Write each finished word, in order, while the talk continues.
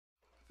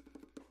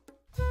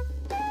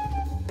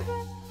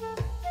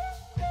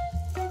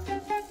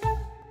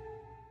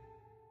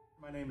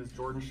My name is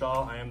Jordan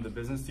Shaw. I am the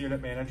business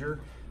unit manager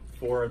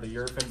for the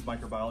Eurofins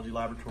Microbiology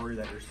Laboratory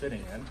that you're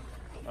sitting in.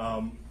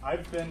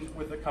 I've been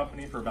with the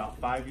company for about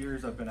 5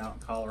 years. I've been out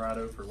in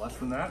Colorado for less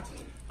than that,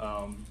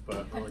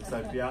 but really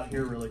excited to be out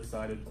here, really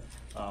excited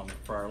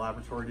for our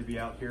laboratory to be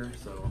out here,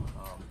 so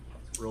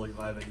really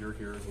glad that you're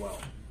here as well.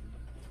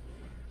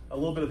 A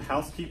little bit of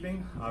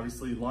housekeeping,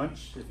 obviously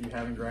lunch, if you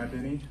haven't grabbed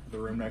any, the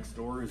room next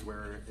door is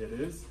where it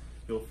is.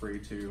 Feel free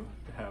to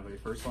have a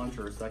first lunch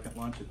or a second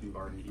lunch if you've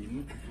already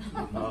eaten.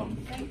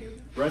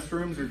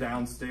 Restrooms are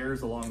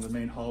downstairs along the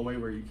main hallway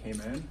where you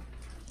came in.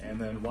 And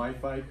then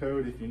Wi-Fi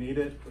code if you need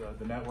it.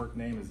 The network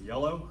name is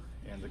yellow,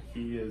 and the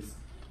key is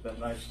that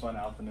nice fun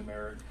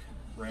alphanumeric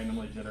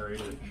randomly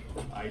generated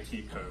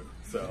IT code.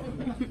 So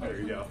there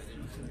you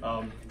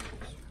go.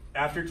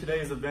 After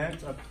today's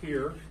event up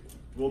here,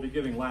 we'll be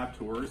giving lab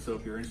tours. So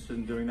if you're interested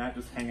in doing that,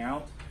 just hang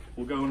out.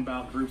 We'll go in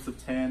about groups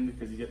of 10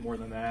 because you get more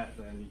than that.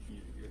 Then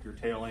if you're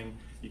tailing,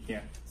 you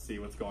can't see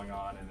what's going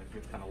on and it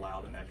gets kind of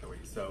loud and echoey.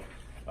 So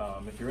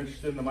if you're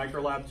interested in the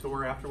micro lab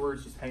tour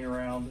afterwards, just hang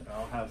around and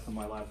I'll have some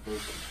of my lab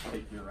folks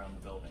take you around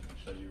the building and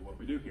show you what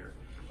we do here.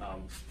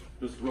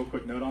 Just a real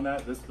quick note on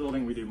that, this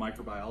building we do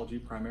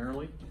microbiology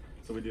primarily.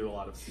 So we do a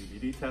lot of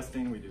CBD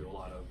testing, we do a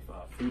lot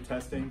of food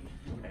testing,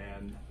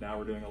 and now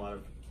we're doing a lot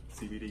of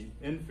CBD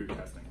in food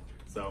testing.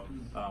 So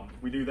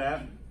we do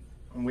that,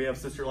 and we have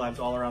sister labs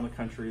all around the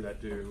country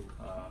that do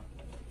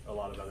a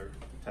lot of other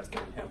testing,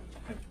 hemp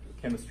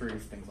chemistries,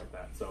 things like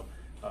that. So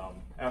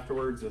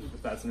afterwards, if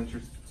that's an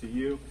interest to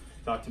you,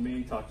 talk to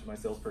me, talk to my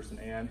salesperson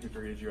Ann, who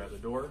greeted you at the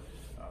door.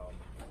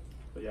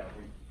 But yeah,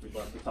 we'd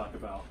love to talk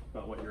about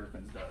what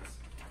Eurofins does.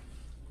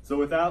 So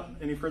without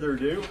any further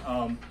ado,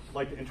 I'd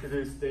like to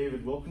introduce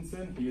David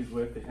Wilkinson. He is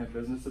with the Hemp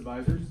Business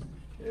Advisors.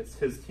 It's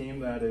his team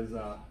that is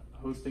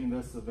hosting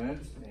this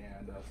event,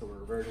 and so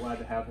we're very glad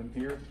to have him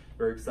here.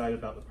 Very excited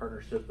about the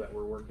partnership that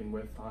we're working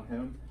with on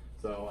him.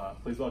 So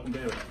please welcome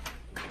David.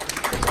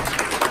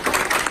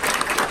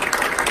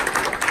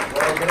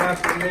 Well, good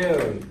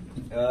afternoon.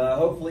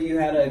 Hopefully you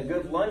had a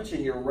good lunch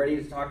and you're ready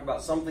to talk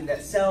about something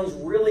that sounds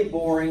really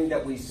boring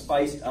that we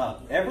spiced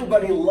up.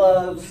 Everybody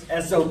loves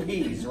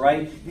SOPs,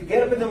 right? You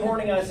get up in the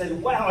morning and I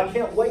said, wow, I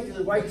can't wait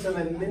to write some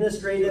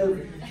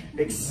administrative,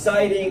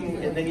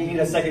 exciting, and then you need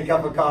a second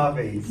cup of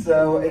coffee.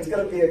 So it's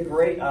going to be a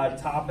great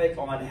topic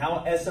on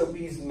how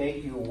SOPs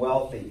make you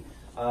wealthy.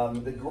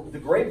 The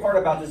great part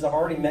about this, I've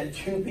already met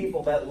 2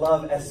 people that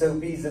love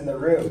SOPs in the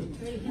room,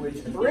 which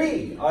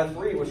three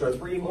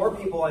more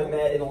people I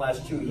met in the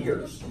last 2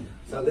 years.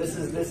 So this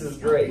is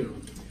great.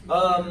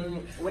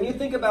 When you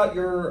think about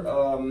your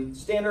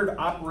standard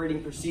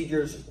operating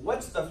procedures,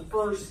 what's the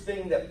first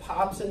thing that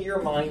pops into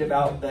your mind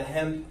about the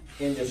hemp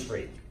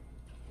industry?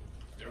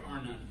 There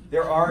are none.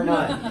 There are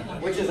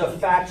none, which is a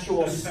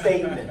factual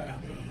statement.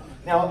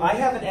 Now, I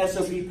have an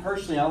SOP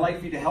personally I'd like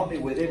for you to help me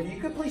with. If you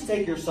could please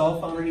take your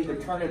cell phone and either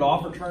turn it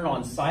off or turn it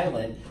on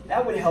silent,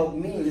 that would help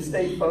me to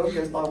stay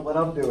focused on what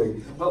I'm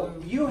doing.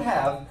 But you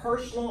have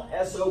personal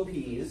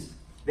SOPs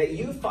that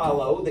you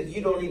follow that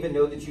you don't even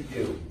know that you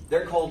do.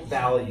 They're called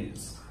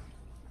values.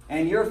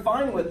 And you're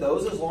fine with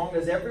those as long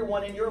as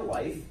everyone in your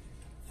life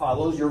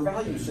follows your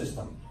value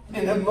system.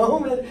 And the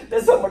moment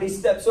that somebody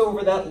steps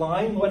over that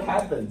line, what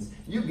happens?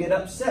 You get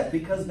upset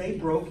because they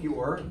broke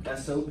your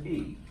SOP.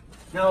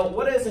 Now,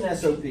 what is an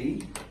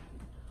SOP?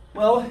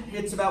 Well,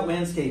 it's about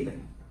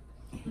landscaping.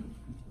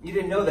 You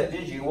didn't know that,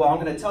 did you? Well, I'm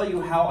going to tell you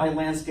how I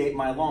landscape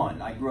my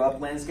lawn. I grew up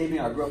landscaping.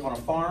 I grew up on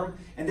a farm,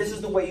 and this is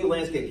the way you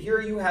landscape.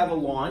 Here you have a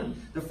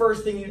lawn. The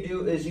first thing you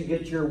do is you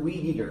get your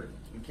weed eater,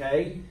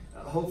 okay?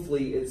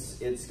 Hopefully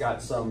it's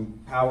got some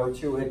power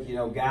to it, you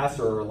know, gas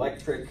or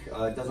electric.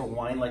 It doesn't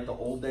whine like the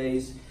old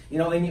days. You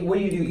know, and what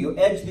do? You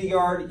edge the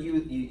yard,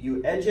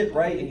 you edge it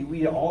right, and you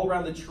weed it all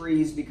around the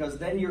trees, because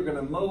then you're going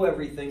to mow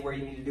everything where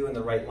you need to do in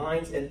the right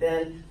lines, and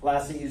then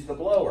lastly use the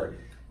blower.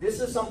 This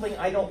is something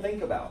I don't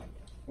think about.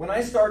 When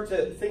I start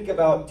to think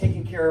about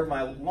taking care of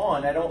my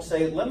lawn, I don't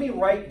say, let me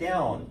write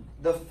down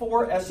the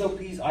 4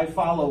 SOPs I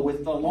follow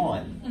with the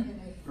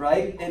lawn,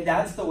 right? And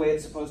that's the way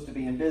it's supposed to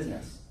be in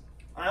business.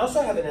 I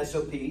also have an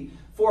SOP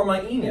for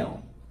my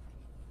email,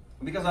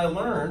 because I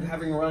learned,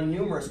 having run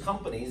numerous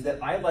companies,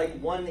 that I like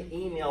one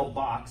email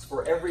box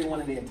for everyone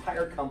in the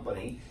entire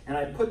company, and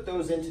I put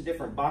those into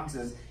different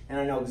boxes, and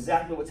I know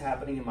exactly what's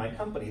happening in my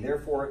company.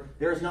 Therefore,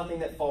 there's nothing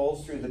that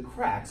falls through the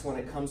cracks when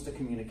it comes to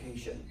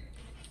communication.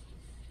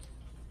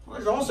 Well,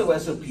 there's also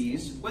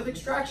SOPs with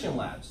extraction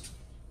labs.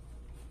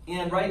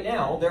 And right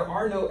now, there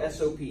are no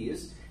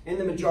SOPs in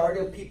the majority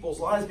of people's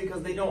lives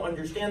because they don't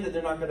understand that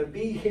they're not going to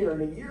be here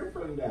in a year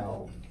from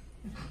now.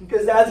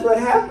 Because that's what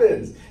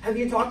happens. Have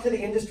you talked to the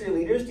industry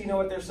leaders? Do you know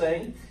what they're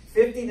saying?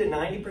 50 to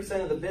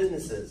 90% of the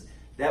businesses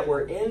that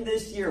were in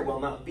this year will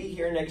not be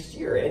here next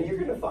year. And you're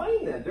going to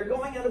find them. They're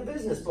going out of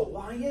business. But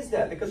why is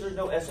that? Because there's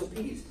no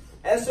SOPs.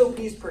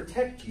 SOPs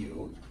protect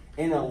you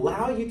and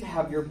allow you to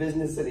have your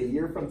business in a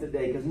year from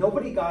today, because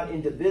nobody got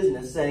into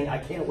business saying, I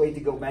can't wait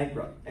to go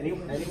bankrupt.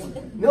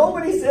 Anyone?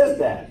 Nobody says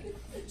that.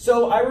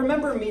 So I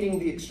remember meeting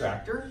the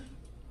extractor,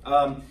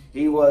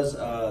 He was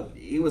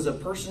a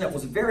person that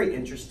was very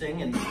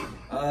interesting, and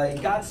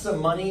he got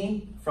some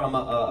money from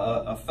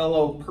a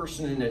fellow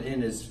person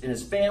in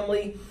his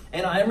family.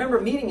 And I remember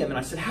meeting him, and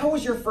I said, "How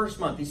was your first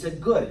month?" He said,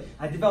 "Good.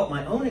 I developed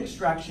my own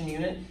extraction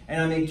unit,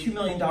 and I made $2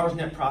 million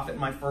net profit in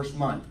my first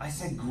month." I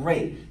said,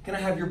 "Great. Can I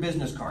have your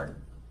business card?"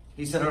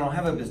 He said, "I don't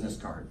have a business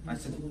card." I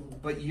said,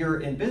 "But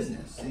you're in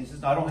business." And he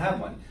says, "I don't have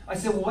one." I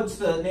said, "Well, what's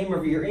the name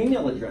of your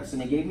email address?"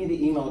 And he gave me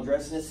the email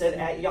address, and it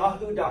said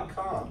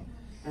 @yahoo.com.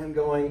 And I'm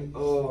going,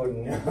 "Oh,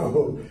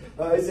 no."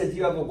 I said, "Do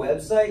you have a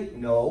website?"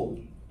 "No."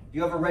 "Do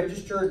you have a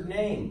registered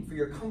name for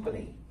your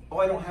company?" "Oh,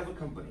 I don't have a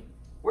company."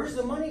 "Where's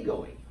the money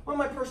going?" "On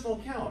my personal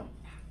account."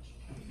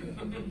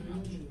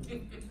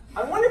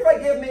 I wonder if I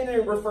gave him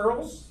any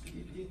referrals. Do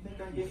you think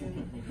I gave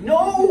him?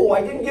 No,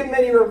 I didn't give him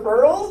any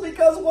referrals,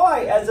 because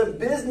why? As a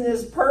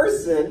business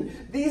person,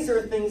 these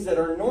are things that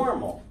are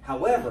normal.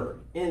 However,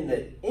 in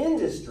the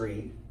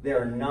industry,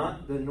 they're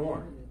not the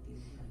norm.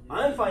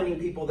 I'm finding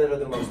people that are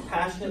the most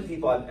passionate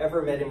people I've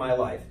ever met in my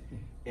life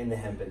in the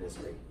hemp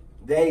industry.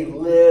 They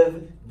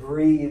live,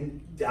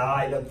 breathe,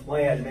 die the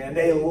plant, man.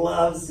 They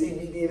love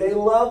CBD. They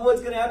love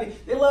what's going to happen.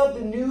 They love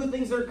the new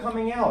things that are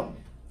coming out.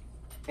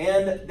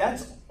 And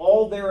that's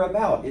all they're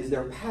about, is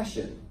their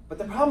passion. But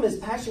the problem is,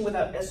 passion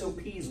without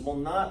SOPs will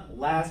not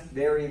last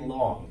very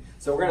long.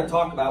 So we're going to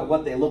talk about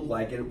what they look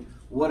like and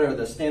what are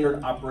the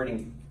standard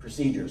operating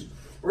procedures.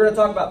 We're going to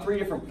talk about 3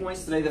 different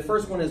points today. The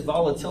first one is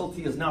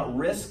volatility is not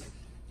risk.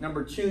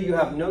 Number 2, you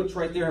have notes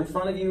right there in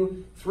front of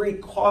you. 3,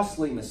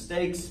 costly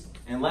mistakes.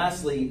 And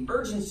lastly,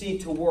 urgency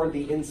toward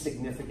the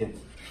insignificant.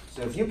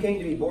 So if you came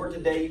to be bored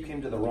today, you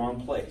came to the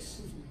wrong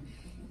place.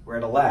 We're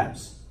at a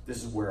labs.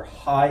 This is where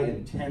high,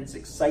 intense,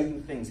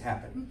 exciting things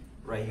happen,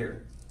 right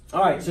here.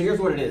 All right, so here's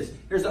what it is.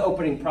 Here's the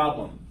opening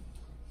problem.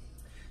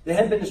 The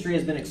hemp industry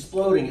has been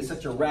exploding at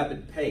such a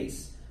rapid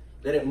pace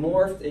that it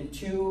morphed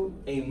into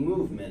a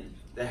movement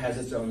that has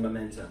its own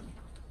momentum.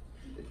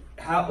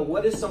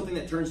 What is something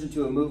that turns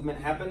into a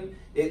movement happen?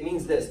 It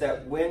means this,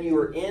 that when you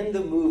are in the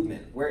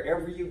movement,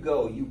 wherever you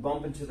go, you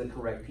bump into the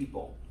correct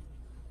people.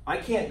 I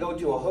can't go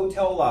to a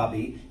hotel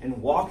lobby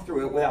and walk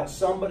through it without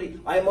somebody.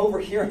 I am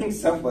overhearing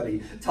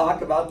somebody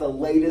talk about the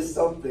latest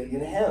something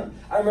in hemp.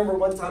 I remember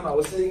one time I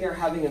was sitting there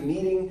having a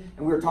meeting,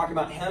 and we were talking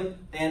about hemp,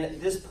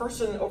 and this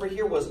person over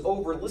here was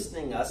over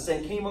listening us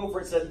and came over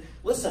and said,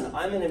 "Listen,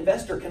 I'm an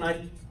investor. Can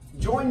I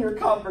join your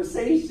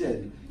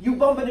conversation?" You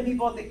bump into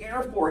people at the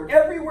airport.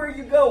 Everywhere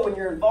you go, when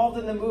you're involved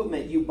in the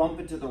movement, you bump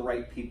into the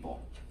right people.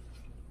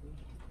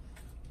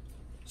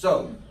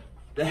 So,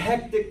 the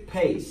hectic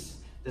pace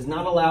does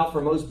not allow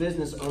for most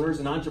business owners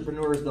and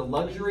entrepreneurs the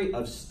luxury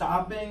of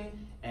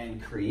stopping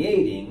and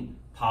creating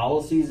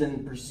policies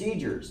and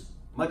procedures,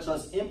 much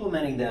less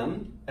implementing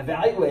them,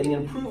 evaluating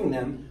and improving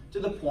them to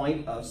the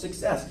point of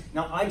success.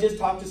 Now, I just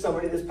talked to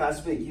somebody this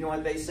past week. You know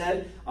what they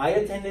said? I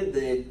attended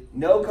the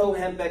NOCO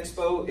Hemp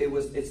Expo.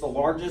 It's the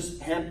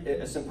largest hemp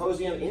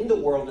symposium in the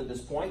world at this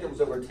point. There was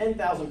over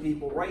 10,000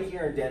 people right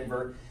here in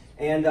Denver.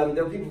 And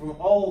there were people from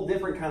all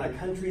different kind of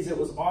countries. It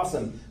was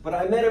awesome. But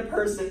I met a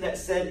person that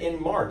said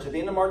in March, at the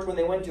end of March when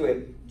they went to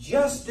it,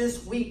 just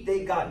this week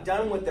they got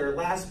done with their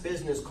last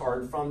business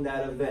card from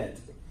that event.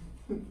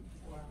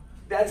 Wow.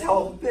 That's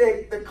how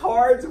thick the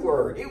cards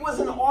were. It was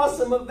an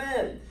awesome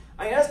event.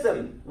 I asked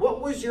them,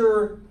 what was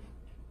your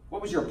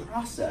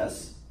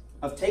process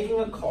of taking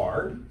a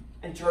card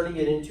and turning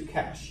it into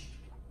cash?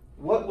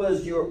 What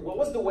was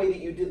the way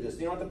that you did this? Do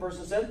you know what the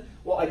person said?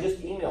 Well, I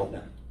just emailed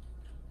them.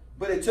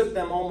 But it took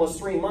them almost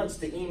 3 months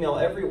to email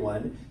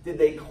everyone. Did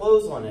they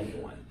close on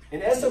anyone?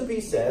 And SOP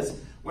says,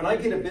 when I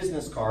get a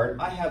business card,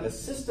 I have a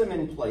system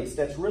in place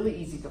that's really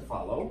easy to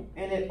follow,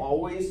 and it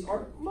always,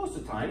 or most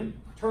of the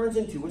time, turns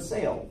into a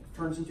sale,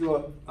 turns into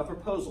a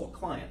proposal, a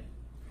client.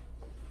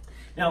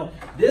 Now,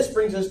 this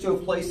brings us to a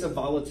place of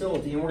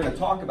volatility, and we're going to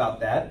talk about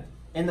that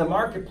in the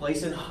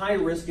marketplace and high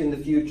risk in the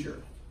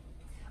future.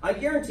 I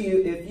guarantee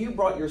you, if you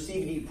brought your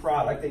CBD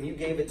product and you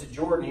gave it to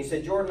Jordan, you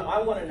said, "Jordan, I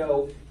want to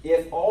know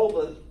if all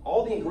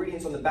the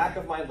ingredients on the back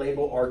of my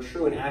label are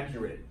true and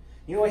accurate."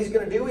 You know what he's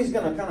going to do? He's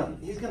going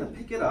to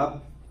pick it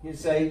up and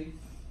say,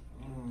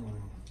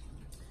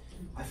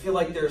 "I feel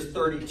like there's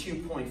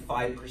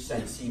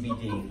 32.5%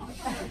 CBD.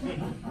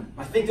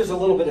 I think there's a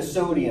little bit of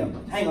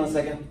sodium. Hang on a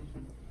second.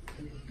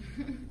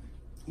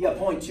 Yeah,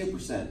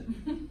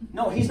 0.2%.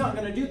 No, he's not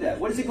going to do that.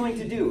 What is he going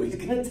to do? He's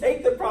going to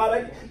take the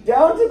product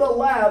down to the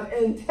lab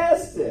and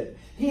test it.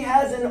 He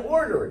has an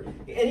order.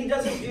 And he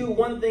doesn't do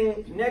one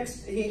thing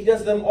next. He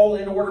does them all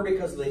in order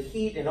because of the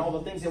heat and all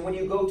the things. And when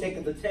you go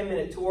take the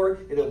 10-minute tour,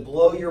 it'll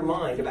blow your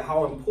mind about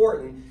how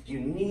important you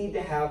need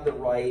to have the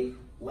right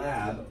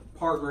lab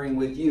partnering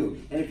with you.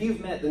 And if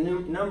you've met the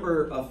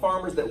number of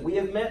farmers that we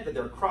have met that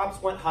their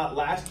crops went hot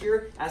last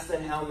year, ask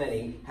them how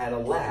many had a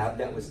lab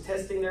that was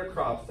testing their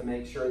crops to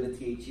make sure the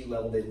THC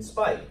level didn't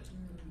spike.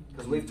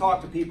 Because we've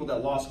talked to people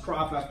that lost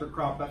crop after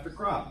crop after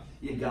crop.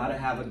 You got to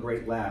have a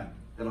great lab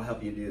that'll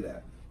help you do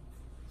that.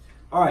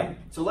 All right,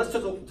 so let's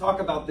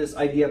talk about this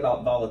idea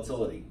about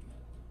volatility.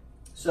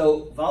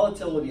 So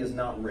volatility is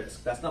not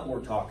risk. That's not what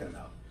we're talking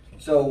about.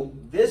 So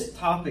this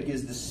topic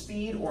is the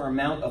speed or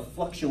amount of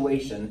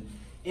fluctuation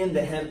in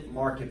the hemp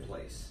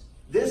marketplace.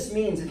 This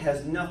means it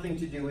has nothing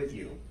to do with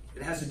you.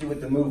 It has to do with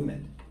the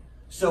movement.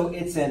 So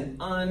it's an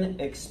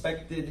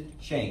unexpected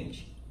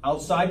change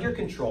outside your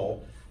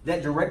control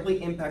that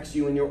directly impacts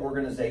you and your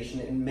organization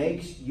and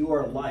makes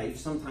your life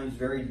sometimes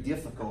very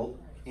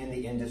difficult in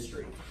the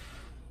industry.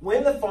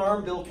 When the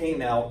Farm Bill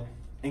came out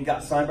and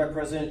got signed by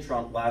President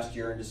Trump last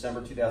year in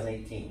December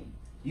 2018,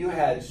 you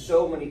had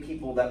so many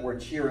people that were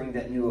cheering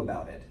that knew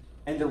about it.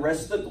 And the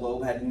rest of the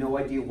globe had no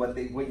idea what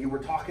you were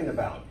talking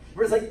about. It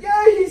was like,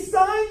 yeah, he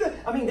signed it.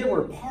 I mean, there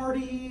were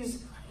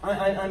parties.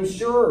 I'm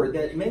sure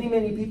that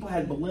many people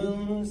had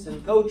balloons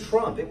and go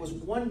Trump. It was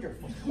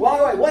wonderful. Well,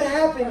 all right, what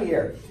happened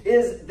here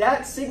is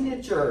that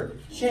signature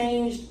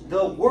changed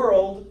the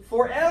world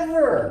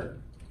forever.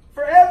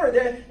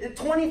 Forever.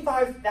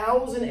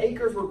 25,000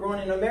 acres were grown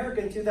in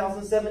America in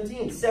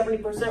 2017.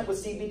 70%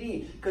 was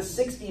CBD because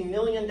 $60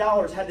 million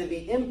had to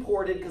be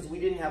imported because we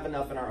didn't have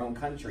enough in our own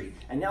country.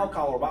 And now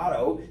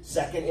Colorado,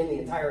 second in the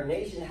entire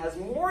nation, has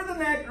more than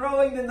that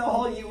growing than the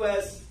whole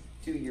U.S.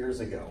 2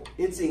 years ago.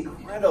 It's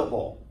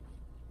incredible.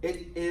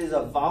 It is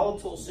a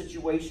volatile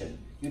situation.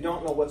 You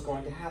don't know what's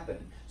going to happen.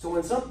 So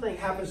when something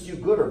happens to you,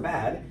 good or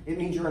bad, it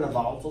means you're in a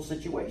volatile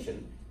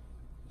situation.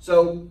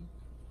 So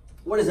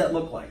what does that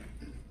look like?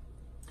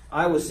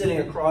 I was sitting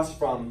across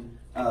from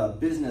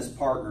business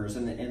partners,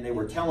 and they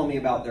were telling me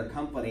about their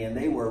company, and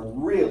they were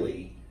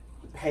really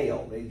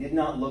pale. They did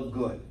not look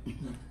good.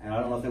 And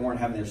I don't know if they weren't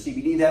having their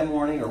CBD that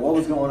morning or what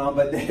was going on,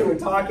 but they were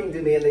talking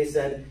to me, and they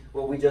said,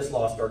 well, we just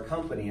lost our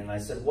company. And I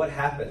said, what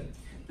happened?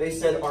 They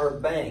said, our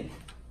bank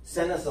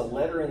sent us a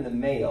letter in the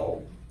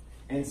mail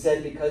and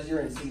said, because you're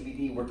in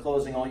CBD, we're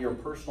closing all your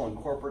personal and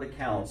corporate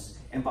accounts.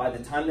 And by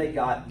the time they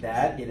got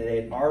that,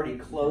 they had already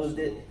closed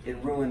it. It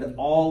ruined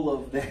all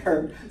of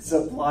their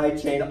supply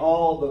chain,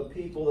 all the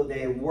people that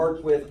they had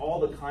worked with, all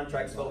the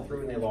contracts fell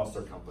through, and they lost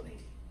their company.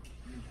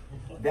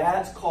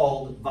 That's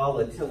called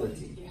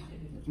volatility.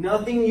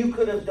 Nothing you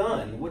could have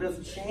done would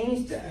have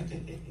changed that.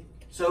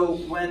 So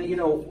when,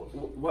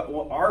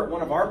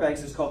 one of our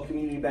banks is called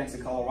Community Banks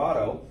of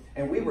Colorado,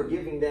 and we were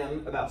giving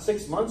them about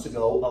 6 months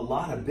ago a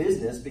lot of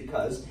business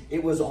because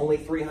it was only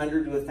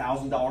 $300 to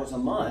 $1,000 a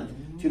month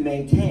to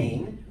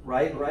maintain,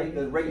 right,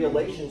 the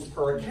regulations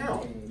per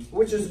account,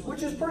 which is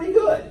pretty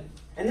good.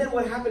 And then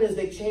what happened is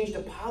they changed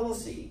a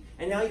policy,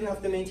 and now you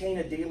have to maintain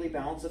a daily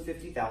balance of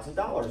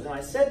 $50,000. And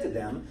I said to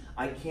them,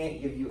 I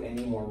can't give you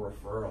any more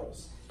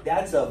referrals.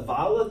 That's a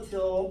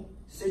volatile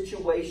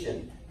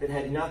situation that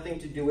had nothing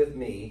to do with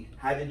me,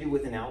 had to do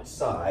with an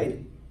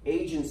outside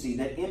agency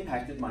that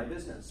impacted my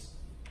business.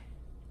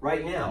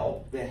 Right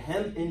now, the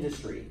hemp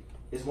industry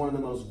is one of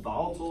the most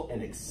volatile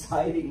and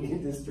exciting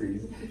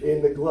industries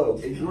in the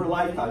globe. In your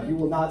lifetime, you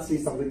will not see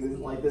something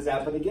like this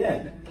happen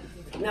again.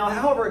 Now,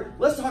 however,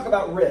 let's talk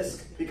about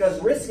risk, because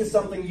risk is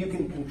something you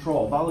can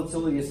control.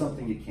 Volatility is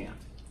something you can't.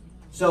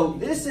 So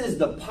this is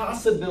the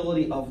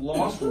possibility of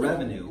lost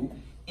revenue,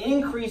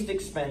 increased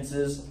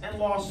expenses, and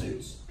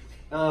lawsuits.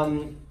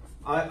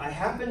 I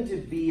happened to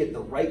be at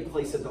the right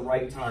place at the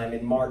right time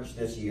in March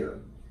this year.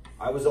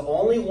 I was the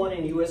only one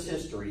in U.S.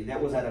 history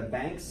that was at a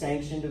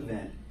bank-sanctioned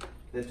event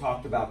that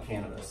talked about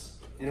cannabis.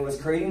 And it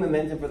was creating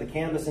momentum for the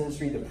cannabis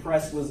industry. The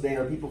press was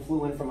there. People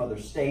flew in from other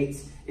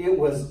states. It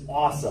was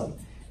awesome.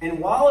 And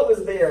while it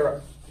was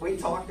there, we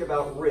talked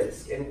about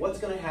risk and what's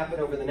going to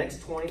happen over the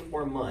next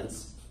 24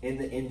 months in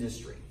the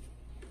industry.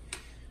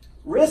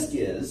 Risk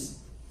is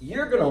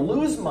you're going to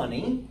lose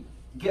money,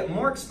 get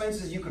more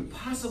expenses you could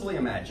possibly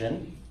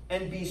imagine,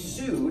 and be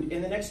sued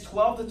in the next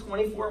 12 to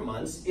 24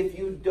 months if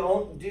you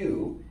don't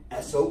do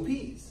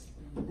SOPs.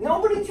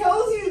 Nobody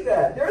tells you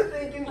that. They're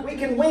thinking, we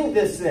can wing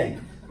this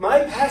thing. My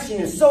passion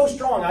is so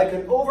strong, I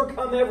can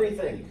overcome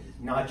everything.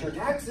 Not your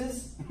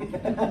taxes.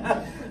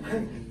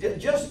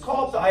 Just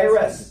call up the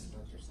IRS.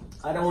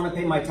 I don't want to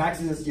pay my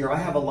taxes this year. I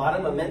have a lot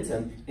of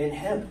momentum in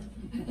hemp.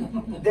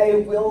 They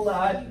will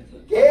not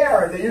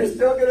care that you're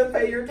still going to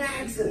pay your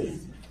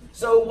taxes.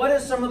 So what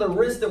is some of the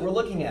risks that we're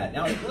looking at?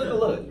 Now,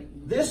 look.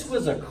 This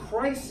was a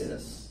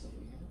crisis.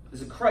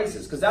 It's a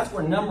crisis because that's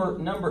where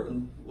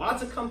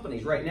lots of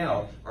companies right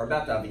now are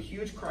about to have a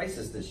huge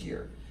crisis this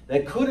year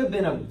that could have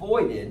been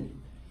avoided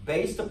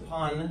based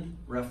upon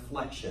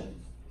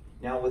reflection.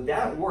 Now, with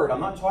that word,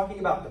 I'm not talking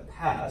about the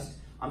past.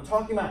 I'm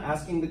talking about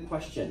asking the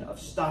question of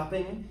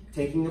stopping,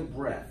 taking a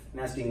breath,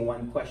 and asking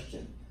one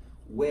question.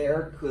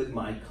 Where could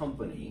my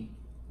company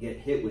get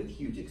hit with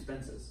huge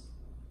expenses?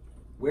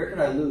 Where could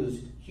I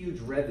lose huge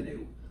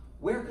revenue?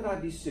 Where could I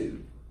be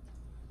sued?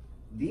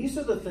 These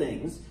are the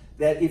things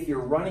that if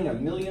you're running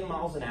 1,000,000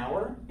 miles an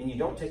hour and you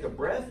don't take a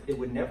breath, it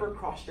would never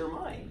cross your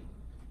mind.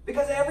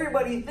 Because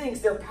everybody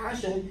thinks their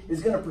passion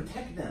is going to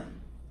protect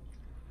them.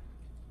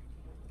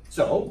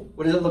 So,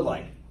 what does it look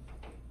like?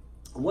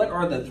 What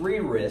are the 3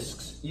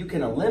 risks you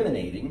can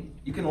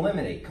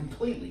eliminate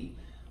completely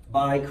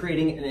by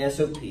creating an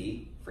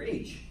SOP for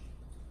each?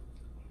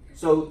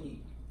 So,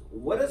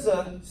 what is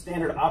a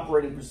standard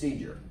operating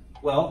procedure?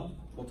 Well,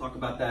 we'll talk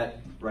about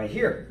that right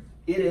here.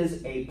 It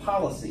is a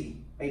policy,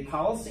 A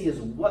policy is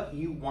what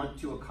you want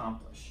to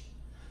accomplish.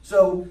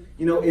 So,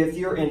 you know, if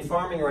you're in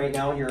farming right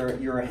now,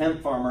 you're a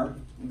hemp farmer,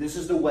 this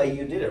is the way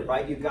you did it,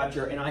 right? You got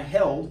your, and I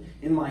held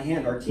in my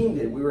hand, our team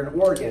did, we were in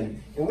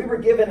Oregon, and we were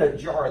given a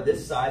jar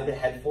this size that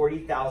had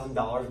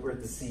 $40,000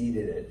 worth of seed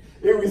in it.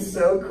 It was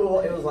so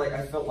cool. It was like,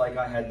 I felt like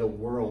I had the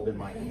world in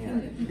my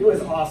hand. It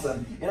was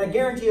awesome. And I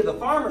guarantee you the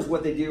farmers,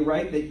 what they do,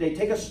 right? They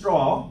take a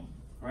straw,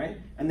 right?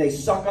 And they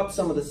suck up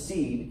some of the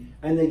seed,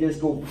 and they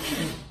just go,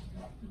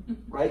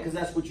 right? Because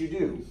that's what you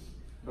do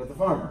with the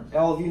farmer.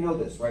 All of you know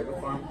this, right? With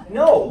farm.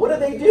 No, what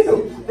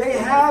do? They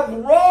have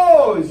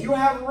rows. You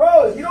have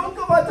rows. You don't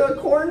go out to a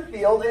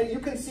cornfield and you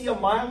can see a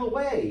mile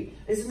away.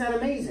 Isn't that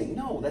amazing?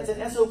 No, that's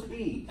an SOP.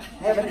 They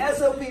have an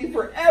SOP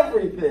for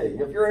everything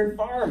if you're in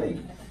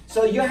farming.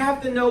 So you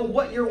have to know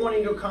what you're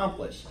wanting to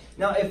accomplish.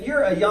 Now, if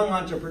you're a young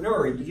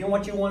entrepreneur, do you know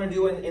what you want to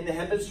do in the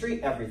hemp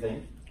industry?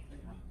 Everything.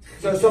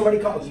 So somebody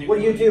calls, what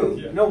do you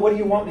do? No, what do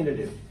you want me to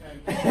do?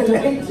 And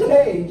they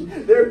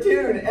change their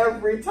tune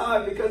every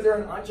time because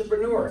they're an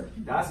entrepreneur.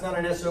 That's not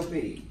an SOP.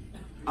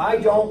 I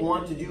don't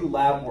want to do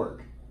lab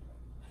work.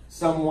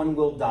 Someone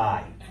will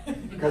die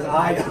because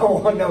I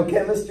don't want no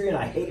chemistry and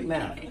I hate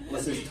math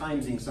unless it's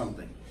timesing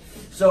something.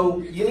 So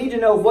you need to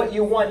know what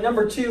you want.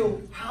 Number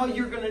two, how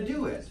you're going to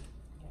do it.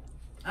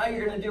 How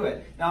you're going to do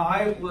it. Now,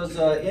 I was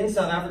in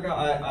South Africa.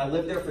 I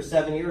lived there for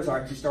 7 years. I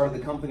actually started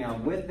the company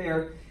I'm with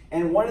there.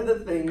 And one of the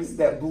things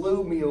that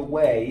blew me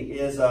away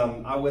is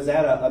I was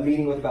at a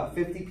meeting with about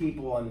 50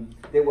 people, and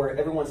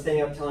everyone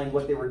standing up telling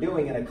what they were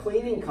doing, and a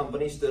cleaning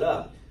company stood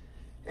up.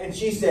 And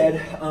she said,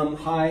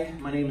 hi,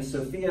 my name is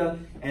Sophia,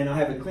 and I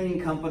have a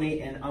cleaning company,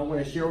 and I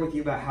want to share with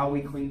you about how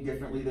we clean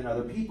differently than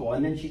other people.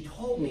 And then she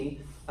told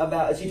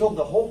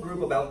the whole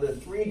group about the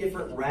 3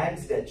 different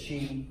rags that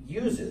she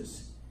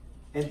uses.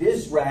 And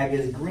this rag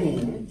is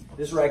green,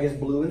 this rag is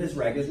blue, and this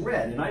rag is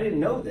red. And I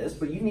didn't know this,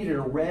 but you needed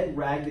a red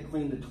rag to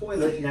clean the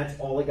toilet, and that's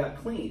all it got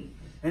cleaned.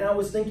 And I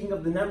was thinking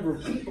of the number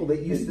of people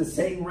that use the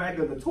same rag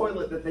on the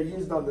toilet that they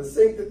used on the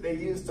sink that they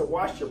used to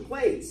wash your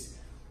plates.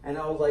 And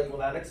I was like, well,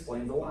 that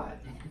explains a lot.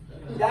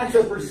 That's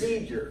a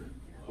procedure.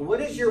 What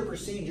is your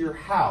procedure?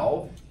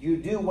 How you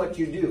do what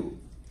you do?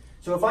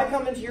 So if I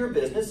come into your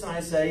business and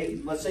I say,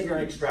 let's say you're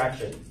in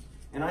extraction,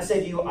 and I say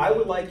to you, I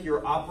would like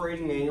your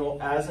operating manual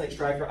as an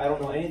extractor. I don't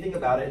know anything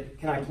about it.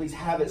 Can I please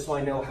have it so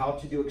I know how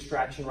to do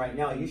extraction right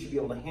now? You should be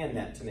able to hand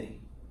that to me.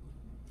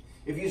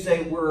 If you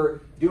say we're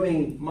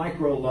doing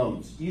micro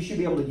loans, you should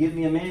be able to give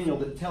me a manual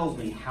that tells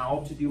me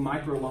how to do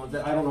micro loans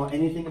that I don't know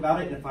anything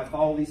about it. And if I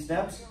follow these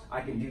steps,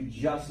 I can do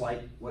just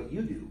like what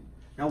you do.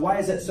 Now, why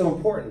is that so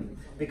important?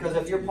 Because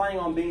if you're planning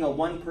on being a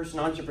one-person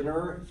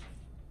entrepreneur,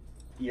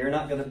 you're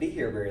not going to be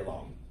here very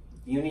long.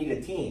 You need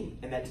a team,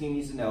 and that team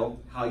needs to know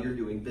how you're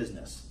doing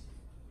business.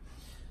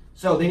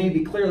 So they need to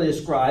be clearly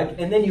described,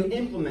 and then you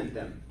implement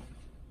them.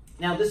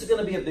 Now, this is going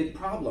to be a big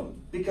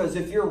problem, because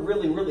if you're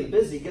really, really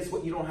busy, guess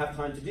what you don't have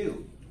time to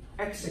do?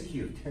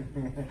 Execute.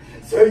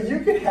 So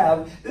you could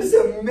have this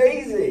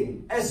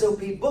amazing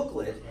SOP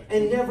booklet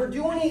and never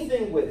do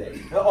anything with it.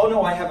 Oh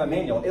no, I have a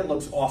manual. It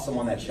looks awesome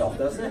on that shelf,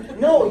 doesn't it?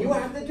 No, you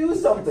have to do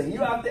something. You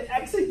have to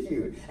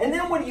execute. And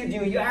then what do?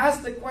 You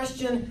ask the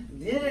question,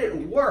 did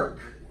it work?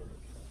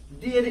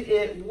 Did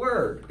it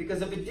work?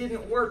 Because if it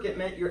didn't work, it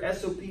meant your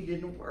SOP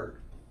didn't work.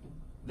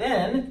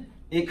 Then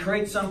it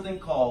creates something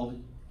called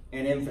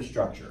an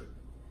infrastructure.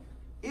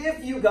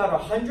 If you got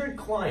 100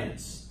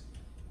 clients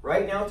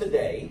right now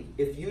today,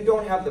 if you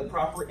don't have the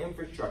proper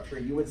infrastructure,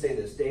 you would say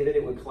this, David,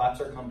 it would collapse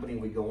our company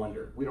and we'd go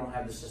under. We don't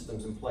have the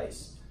systems in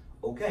place.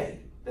 Okay,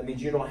 that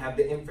means you don't have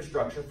the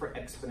infrastructure for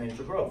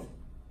exponential growth.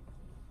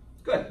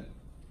 Good.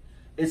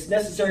 It's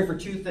necessary for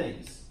 2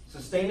 things,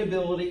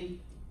 sustainability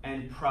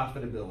and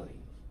profitability.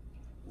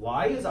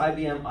 Why is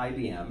IBM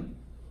IBM?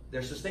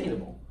 They're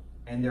sustainable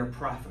and they're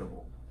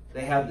profitable.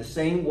 They have the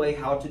same way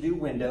how to do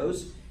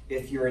Windows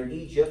if you're in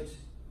Egypt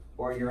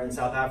or you're in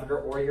South Africa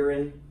or you're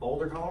in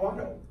Boulder,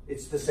 Colorado.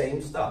 It's the same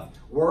stuff.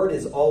 Word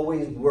is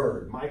always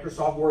Word.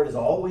 Microsoft Word is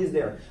always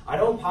there. I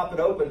don't pop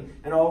it open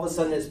and all of a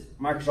sudden it's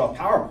Microsoft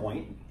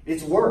PowerPoint.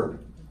 It's Word.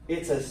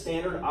 It's a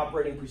standard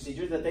operating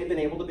procedure that they've been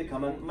able to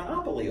become a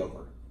monopoly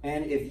over.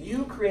 And if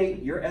you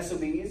create your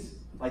SOPs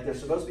like they're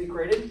supposed to be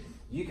created,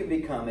 you can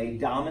become a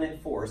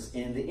dominant force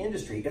in the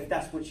industry if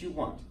that's what you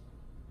want.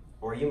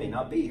 Or you may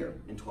not be here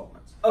in 12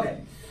 months.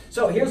 Okay,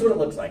 so here's what it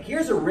looks like.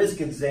 Here's a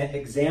risk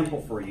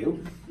example for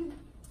you.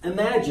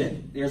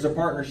 Imagine, there's a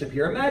partnership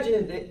here.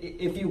 Imagine,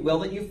 if you will,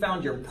 that you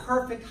found your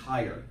perfect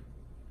hire,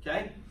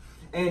 okay?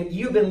 And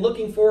you've been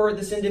looking for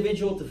this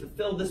individual to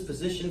fulfill this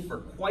position for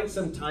quite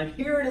some time.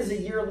 Here it is a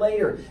year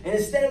later. And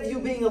instead of you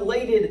being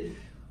elated,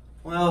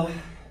 well,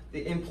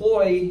 the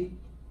employee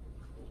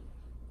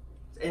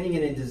is ending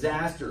in a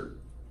disaster.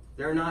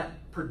 They're not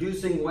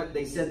producing what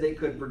they said they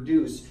could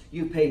produce.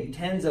 You paid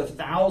tens of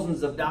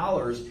thousands of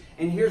dollars,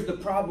 and here's the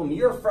problem.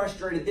 You're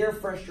frustrated, they're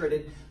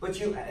frustrated, but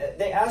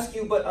they ask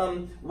you, but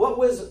what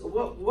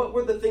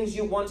were the things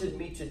you wanted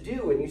me to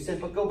do? And you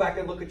said, but go back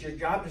and look at your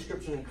job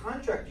description and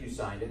contract you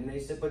signed. And they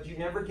said, but you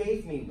never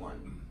gave me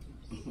one.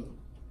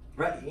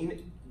 Right?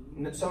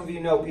 some of you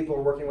know people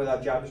are working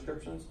without job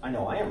descriptions. I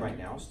know I am right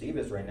now. Steve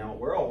is right now.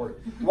 We're all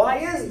working. Why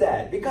is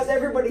that? Because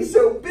everybody's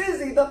so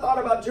busy. The thought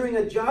about doing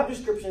a job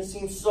description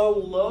seems so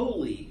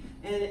lowly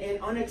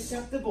and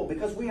unacceptable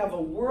because we have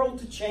a world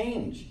to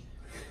change.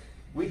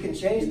 We can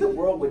change the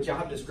world with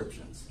job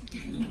descriptions.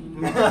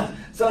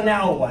 So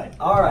now what?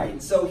 All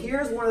right. So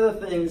here's one of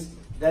the things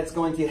that's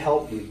going to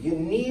help you. You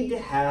need to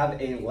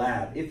have a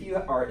lab. If you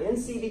are in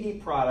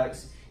CBD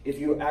products, if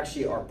you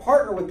actually are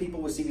partnered with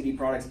people with CBD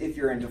products, if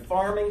you're into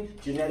farming,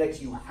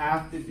 genetics, you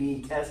have to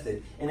be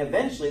tested. And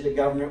eventually the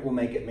government will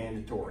make it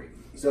mandatory.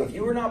 So if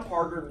you are not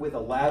partnered with a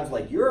labs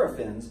like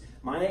Eurofins,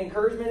 my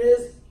encouragement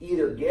is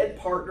either get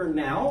partnered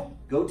now,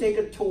 go take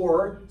a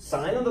tour,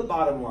 sign on the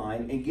bottom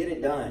line, and get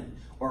it done.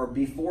 Or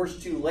be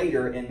forced to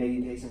later and maybe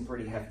pay some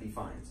pretty hefty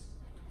fines.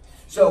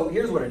 So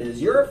here's what it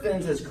is.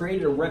 Eurofins has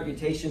created a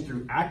reputation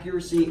through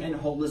accuracy and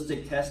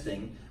holistic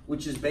testing,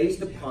 which is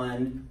based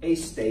upon a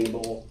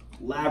stable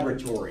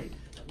laboratory.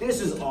 This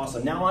is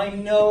awesome. Now I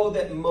know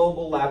that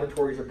mobile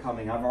laboratories are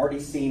coming. I've already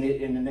seen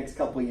it in the next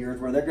couple of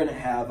years where they're going to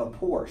have a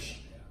Porsche,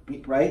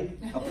 right?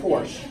 A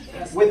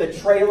Porsche with a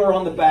trailer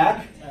on the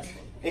back.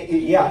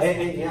 Yeah,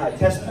 a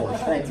Tesla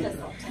Porsche. Thank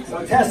you.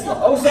 So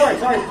Tesla. Oh, sorry,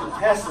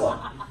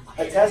 Tesla.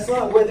 A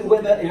Tesla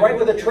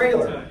with a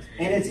trailer,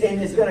 and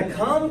it's going to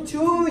come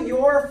to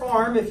your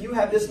farm if you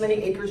have this many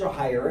acres or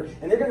higher,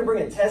 and they're going to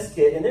bring a test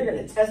kit and they're going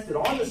to test it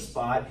on the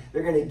spot.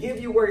 They're going to give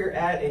you where you're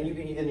at, and you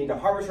can either need to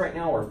harvest right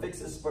now or fix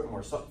this, put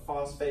more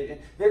phosphate.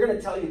 They're going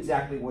to tell you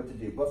exactly what to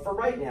do. But for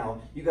right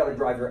now, you got to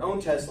drive your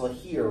own Tesla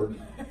here,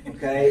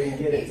 okay, and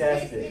get it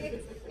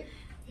tested.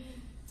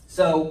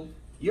 So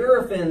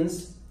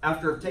Eurofins,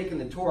 after taking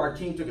the tour, our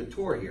team took a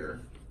tour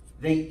here.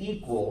 They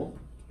equal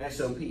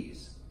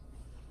SOPs.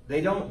 They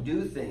don't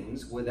do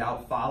things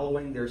without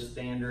following their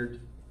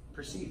standard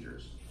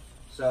procedures.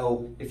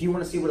 So if you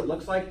want to see what it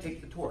looks like,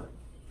 take the tour.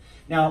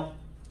 Now,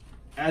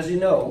 as you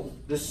know,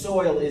 the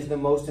soil is the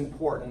most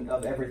important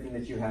of everything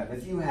that you have.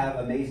 If you have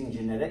amazing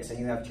genetics and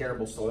you have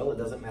terrible soil, it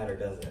doesn't matter,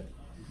 does it?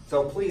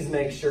 So please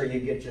make sure you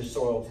get your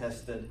soil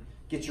tested,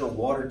 get your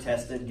water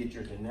tested, get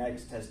your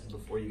genetics tested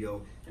before you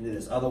go into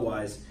this.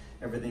 Otherwise,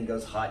 everything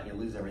goes hot and you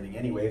lose everything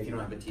anyway if you don't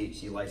have a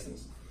THC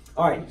license.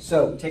 All right,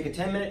 so take a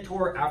 10-minute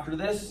tour after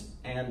this,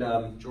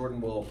 and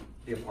Jordan will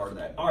be a part of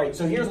that. All right,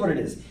 so here's what it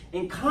is.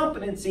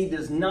 Incompetency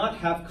does not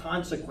have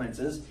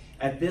consequences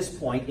at this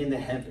point in the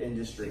hemp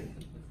industry.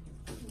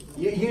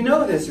 You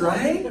know this,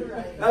 right?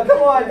 Now,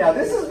 come on now.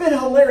 This has been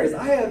hilarious.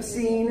 I have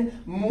seen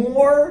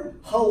more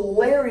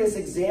hilarious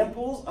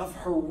examples of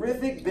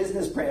horrific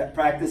business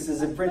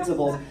practices and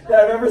principles that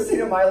I've ever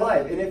seen in my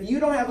life. And if you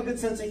don't have a good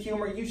sense of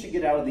humor, you should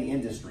get out of the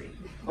industry.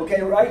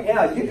 Okay, right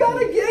now, you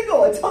gotta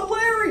giggle. It's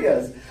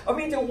hilarious. I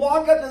mean, to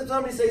walk up to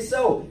somebody and say,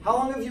 so, how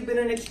long have you been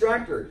an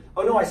extractor?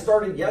 Oh, no, I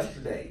started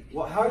yesterday.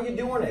 Well, how are you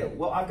doing it?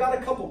 Well, I've got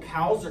a couple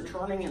cows that are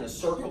turning in a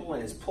circle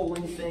and it's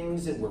pulling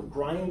things and we're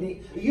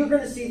grinding. You're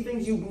going to see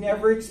things you've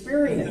never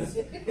experienced.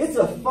 It's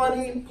a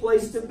funny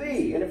place to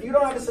be. And if you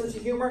don't have a sense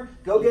of humor,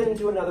 go get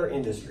into another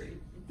industry.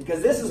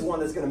 Because this is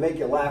one that's going to make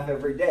you laugh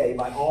every day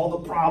by all the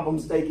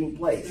problems taking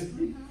place.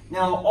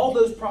 Now, all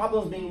those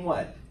problems mean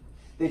what?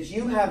 That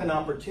you have an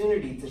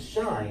opportunity to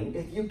shine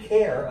if you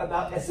care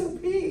about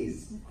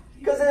SOPs.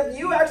 Because if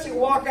you actually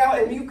walk out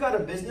and you've got a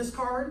business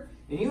card,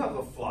 and you have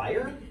a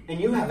flyer, and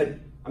you have a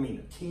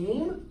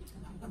team,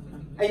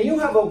 and you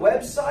have a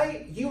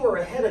website, you are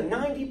ahead of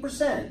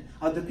 90%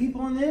 of the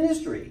people in the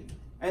industry.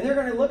 And they're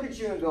going to look at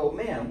you and go,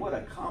 man, what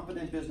a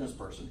competent business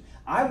person.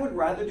 I would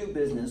rather do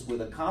business with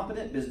a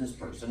competent business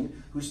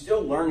person who's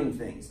still learning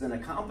things than a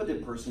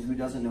competent person who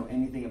doesn't know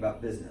anything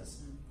about business.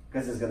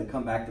 Because it's going to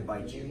come back to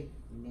bite you.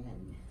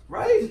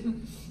 Right?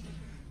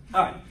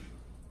 All right.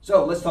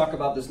 So let's talk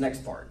about this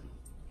next part.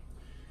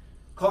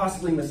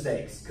 Costly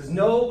mistakes. Because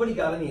nobody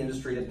got in the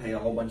industry to pay a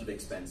whole bunch of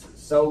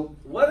expenses. So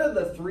what are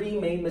the 3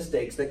 main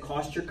mistakes that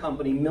cost your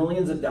company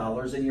millions of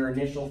dollars in your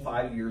initial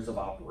 5 years of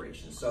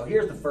operations? So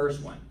here's the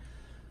first one.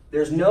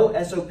 There's no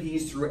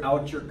SOPs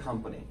throughout your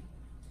company.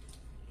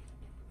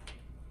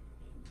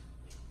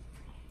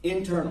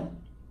 Internal.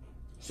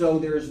 So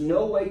there's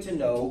no way to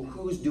know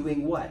who's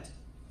doing what.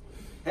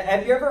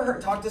 Have you ever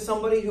talked to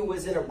somebody who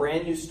was in a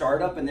brand new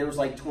startup and there was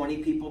like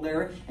 20 people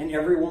there and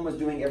everyone was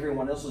doing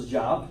everyone else's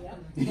job?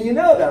 Yeah. You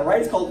know that,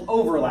 right? It's called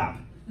overlap.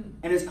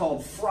 And it's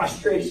called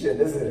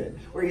frustration, isn't it?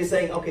 Where you're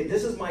saying, okay,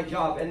 this is my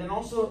job. And then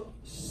also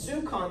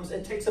Sue comes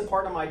and takes a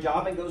part of my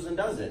job and goes and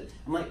does it.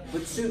 I'm like,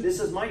 but Sue, this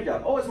is my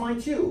job. Oh, it's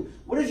mine too.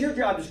 What does your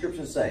job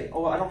description say?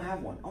 Oh, I don't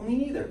have one. Oh, me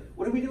neither.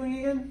 What are we doing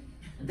again?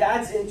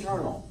 That's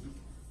internal.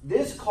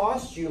 This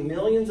costs you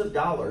millions of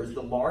dollars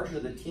the larger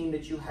the team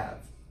that you have.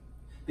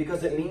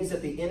 Because it means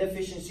that the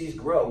inefficiencies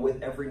grow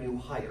with every new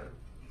hire.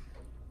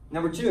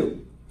 Number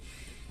 2.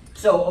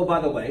 So, oh,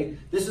 by the way,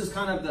 this is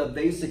kind of the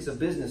basics of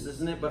business,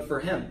 isn't it? But for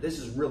hemp, this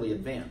is really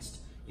advanced.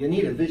 You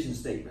need a vision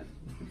statement.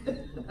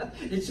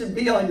 It should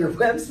be on your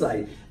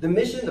website. The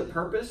mission, the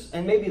purpose,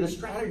 and maybe the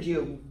strategy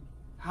of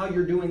how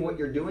you're doing what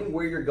you're doing,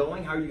 where you're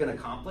going, how you're going to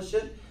accomplish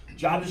it,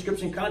 job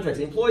description, contracts,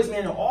 employees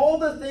manual, all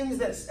the things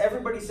that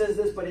everybody says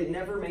this, but it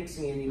never makes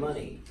me any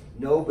money.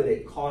 No, but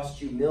it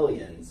costs you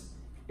millions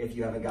if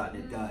you haven't gotten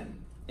it done.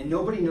 And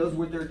nobody knows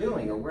what they're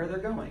doing or where they're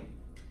going.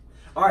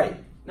 All right,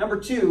 number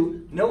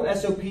 2, no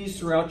SOPs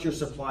throughout your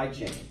supply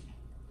chain.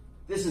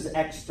 This is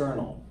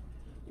external.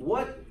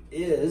 What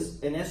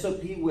is an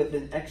SOP with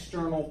an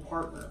external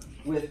partner,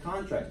 with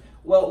contracts?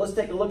 Well, let's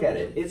take a look at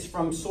it. It's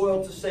from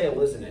soil to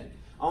sale, isn't it?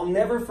 I'll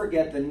never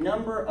forget the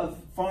number of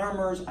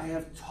farmers I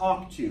have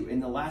talked to in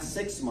the last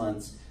 6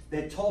 months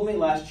that told me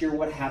last year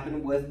what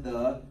happened with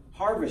the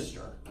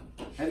harvester.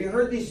 Have you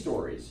heard these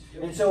stories?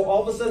 And so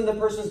all of a sudden the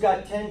person's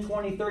got 10,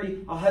 20, 30,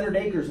 100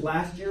 acres.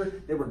 Last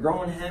year they were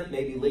growing hemp,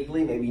 maybe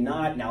legally, maybe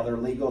not. Now they're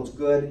legal, it's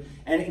good.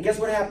 And guess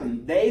what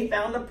happened? They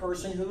found a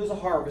person who was a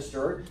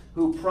harvester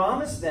who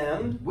promised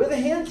them with a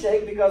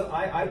handshake, because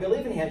I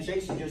believe in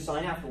handshakes, you just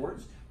sign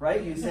afterwards,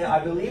 right? You say,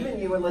 I believe in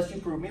you unless you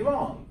prove me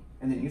wrong.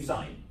 And then you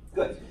sign.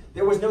 Good.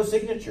 There was no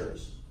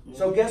signatures.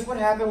 So guess what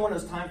happened when it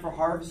was time for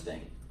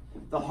harvesting?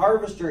 The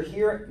harvester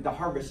here, the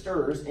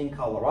harvesters in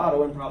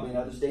Colorado and probably in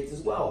other states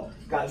as well,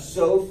 got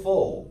so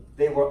full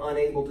they were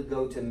unable to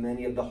go to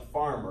many of the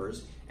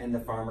farmers, and the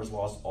farmers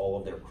lost all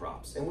of their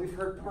crops. And we've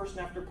heard person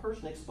after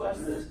person express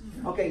this.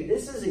 Okay,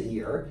 this is a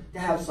year to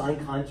have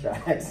signed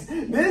contracts.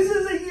 This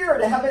is a year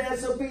to have an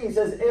SOP. It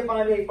says, if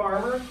I'm a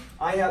farmer,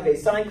 I have a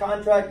signed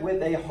contract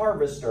with a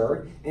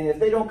harvester, and if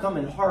they don't come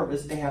and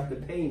harvest, they have to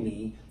pay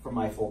me for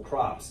my full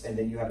crops. And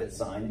then you have it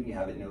signed, and you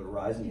have it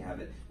notarized, and you have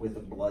it with a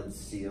blood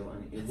seal,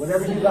 and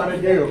whatever you got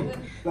to do.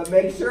 But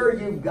make sure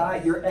you've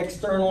got your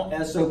external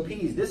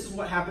SOPs. This is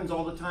what happens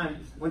all the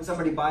time when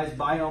somebody buys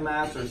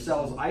biomass or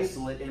sells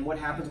isolate, and what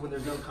happens when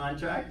there's no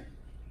contract?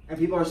 And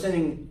people are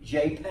sending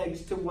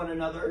JPEGs to one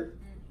another?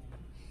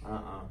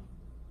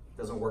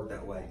 Doesn't work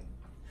that way.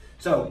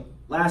 So,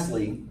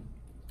 lastly,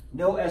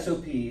 no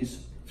SOPs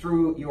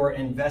through your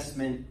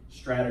investment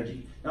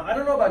strategy. Now, I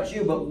don't know about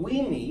you, but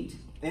we meet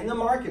in the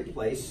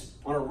marketplace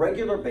on a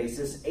regular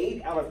basis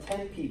 8 out of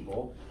 10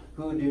 people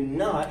who do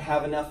not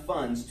have enough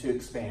funds to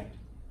expand.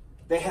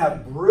 They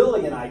have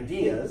brilliant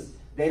ideas,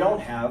 they don't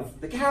have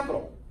the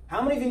capital.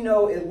 How many of you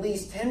know at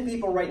least 10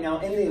 people right now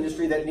in the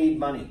industry that need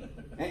money?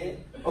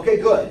 Okay,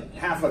 good.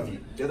 Half of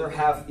you. The other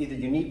half, either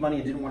you need money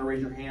and didn't want to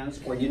raise your hands,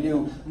 or you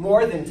knew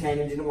more than 10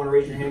 and didn't want to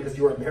raise your hand because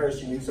you were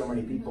embarrassed you knew so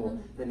many people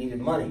that needed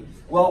money.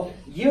 Well,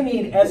 you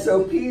need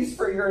SOPs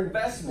for your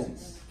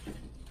investments.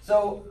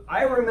 So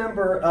I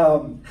remember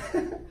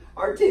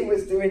our team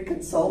was doing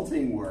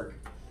consulting work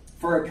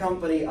for a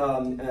company,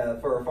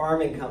 for a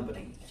farming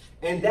company.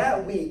 And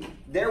that week,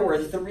 there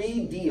were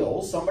 3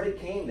 deals. Somebody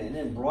came in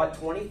and brought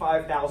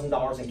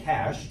 $25,000 in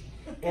cash,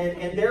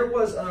 and there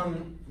was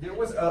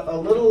a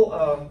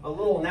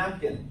little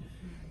napkin,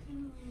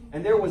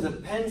 and there was a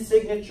pen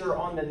signature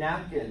on the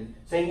napkin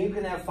saying you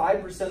can have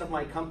 5% of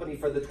my company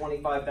for the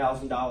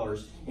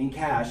 $25,000 in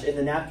cash. And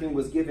the napkin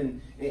was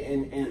given,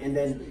 and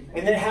then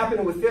it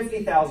happened with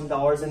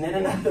 $50,000, and then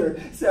another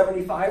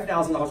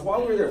 $75,000.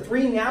 While we were there,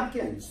 3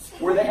 napkins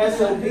were the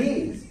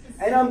SOPs,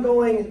 and I'm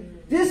going,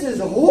 this is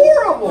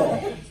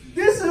horrible.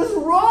 This is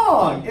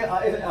wrong.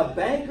 A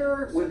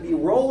banker would be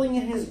rolling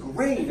in his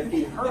grave if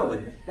he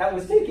heard that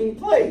was taking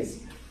place.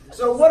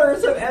 So what are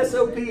some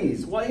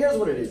SOPs? Well, here's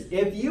what it is.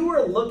 If you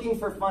are looking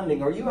for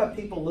funding, or you have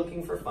people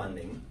looking for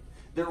funding,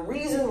 the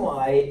reason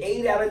why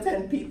 8 out of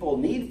 10 people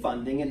need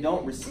funding and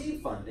don't receive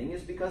funding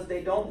is because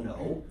they don't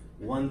know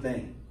one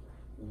thing.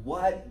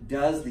 What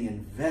does the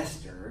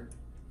investor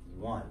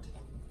want?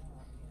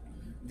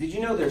 Did you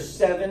know there's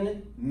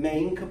 7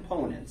 main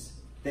components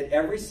that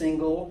every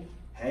single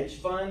hedge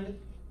fund,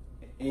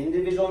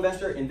 individual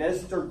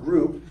investor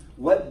group,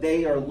 what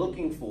they are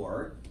looking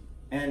for,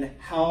 and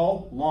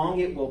how long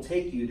it will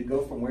take you to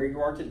go from where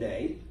you are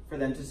today for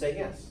them to say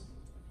yes?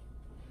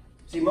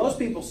 See, most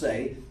people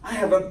say, I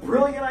have a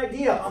brilliant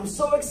idea, I'm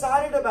so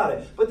excited about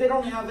it, but they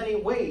don't have any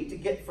way to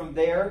get from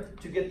there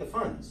to get the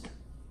funds.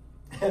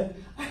 I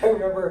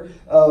remember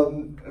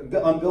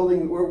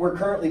we're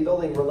currently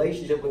building a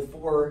relationship with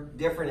 4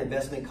 different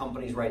investment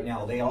companies right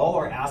now. They all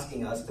are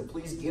asking us to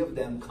please give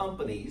them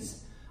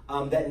companies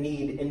that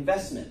need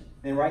investment.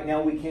 And right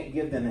now we can't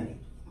give them any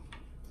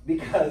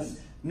because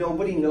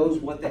nobody knows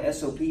what the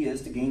SOP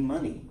is to gain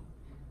money.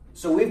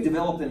 So we've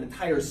developed an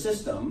entire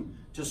system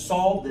to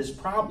solve this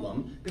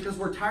problem because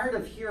we're tired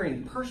of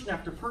hearing person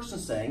after person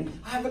saying,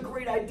 I have a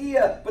great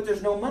idea, but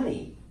there's no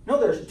money. No,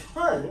 there's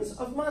tons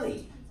of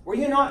money. Were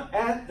you not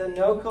at the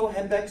NOCO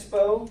Hemp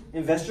Expo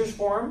Investors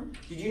Forum?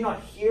 Did you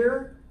not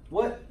hear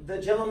what the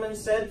gentleman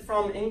said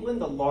from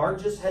England, the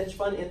largest hedge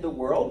fund in the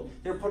world?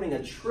 They're putting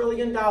 $1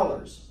 trillion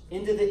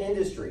into the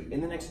industry in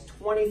the next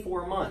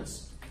 24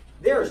 months.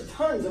 There's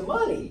tons of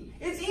money.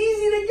 It's easy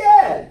to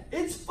get.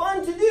 It's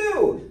fun to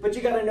do. But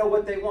you got to know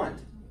what they want.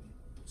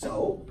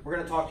 So we're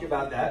going to talk to you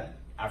about that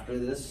after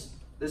this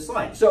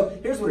slide. So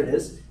here's what it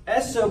is.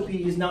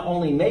 SOPs not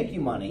only make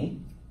you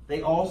money,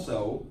 they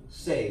also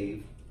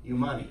save you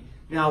money.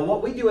 Now,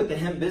 what we do at the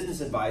Hemp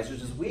Business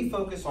Advisors is we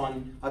focus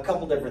on a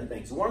couple different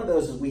things. One of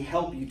those is we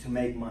help you to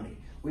make money.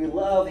 We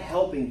love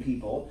helping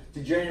people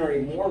to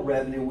generate more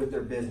revenue with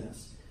their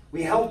business.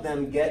 We help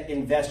them get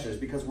investors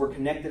because we're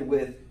connected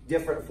with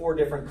four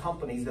different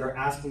companies that are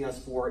asking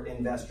us for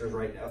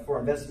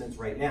investments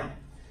right now.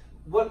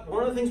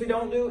 One of the things we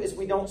don't do is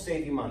we don't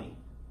save you money.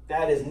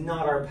 That is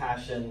not our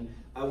passion.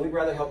 We'd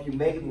rather help you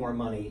make more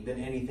money than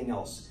anything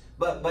else.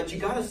 But you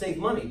got to save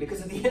money,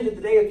 because at the end of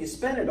the day, if you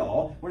spend it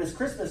all, when it's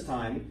Christmas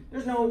time,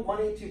 there's no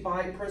money to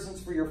buy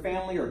presents for your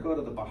family or go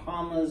to the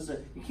Bahamas.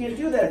 You can't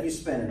do that if you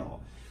spend it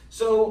all.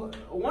 So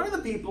one of the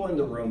people in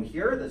the room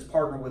here that's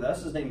partnered with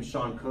us, his name is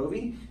Sean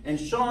Covey, and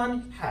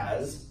Sean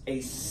has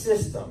a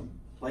system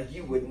like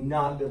you would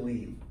not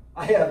believe.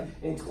 I have,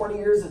 in 20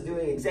 years of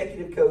doing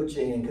executive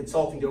coaching and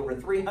consulting to over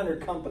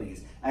 300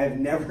 companies, I have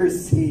never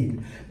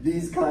seen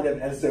these kind of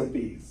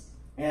SOPs.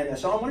 And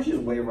Sean, why don't you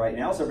just wave right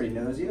now so everybody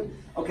knows you?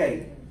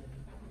 Okay,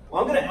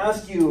 well, I'm going to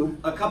ask you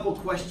a couple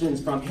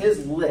questions from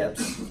his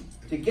lips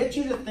to get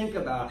you to think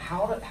about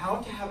how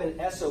to have an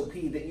SOP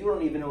that you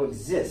don't even know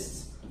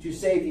exists to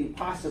save you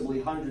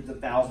possibly hundreds of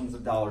thousands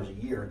of dollars a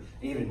year,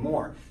 and even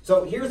more.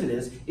 So here's it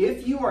is.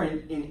 If you are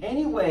in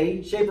any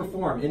way, shape, or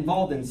form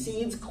involved in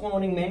seeds,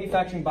 cloning,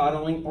 manufacturing,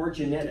 bottling, or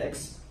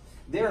genetics,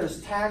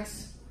 there's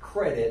tax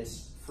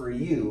credits for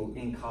you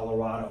in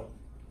Colorado.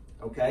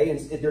 Okay, and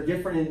they're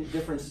different in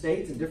different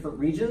states and different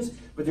regions,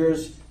 but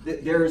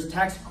there's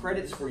tax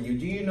credits for you.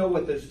 Do you know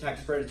what those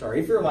tax credits are?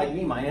 If you're like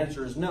me, my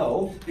answer is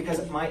no,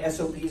 because my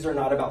SOPs are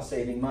not about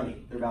saving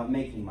money. They're about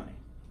making money.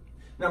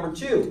 Number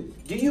two,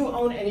 do you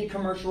own any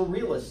commercial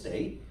real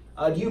estate?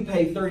 Do you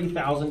pay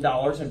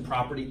 $30,000 in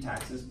property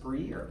taxes per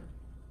year?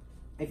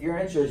 If your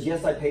answer is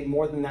yes, I paid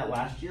more than that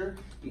last year,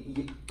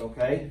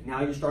 okay,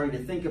 now you're starting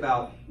to think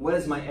about what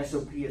is my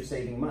SOP of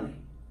saving money.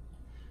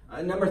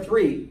 Number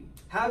three,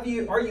 are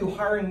you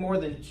hiring more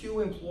than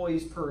 2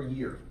 employees per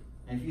year?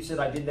 And if you said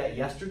I did that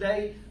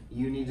yesterday,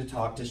 you need to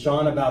talk to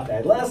Sean about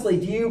that. Lastly,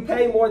 do you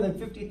pay more than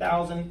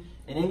 $50,000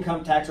 in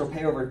income tax or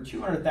pay over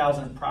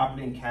 $200,000 in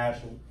property and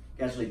casualty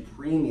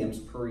premiums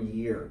per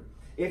year?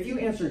 If you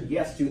answered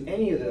yes to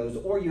any of those,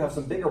 or you have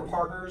some bigger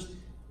partners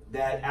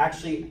that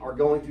actually are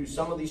going through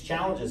some of these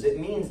challenges, it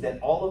means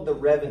that all of the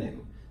revenue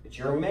that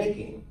you're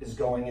making is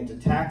going into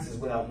taxes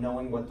without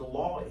knowing what the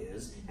law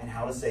is and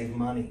how to save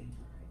money.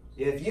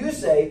 If you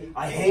say,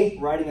 I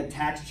hate writing a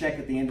tax check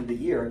at the end of the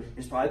year,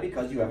 it's probably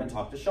because you haven't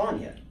talked to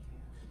Sean yet.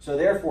 So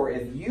therefore,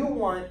 if you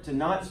want to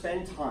not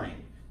spend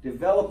time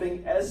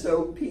developing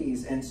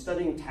SOPs and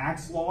studying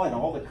tax law and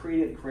all the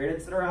creative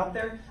credits that are out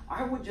there,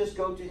 I would just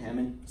go to him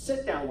and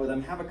sit down with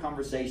him, have a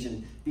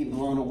conversation, be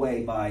blown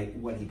away by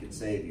what he could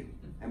save you.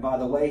 And by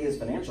the way, his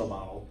financial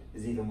model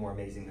is even more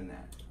amazing than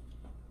that.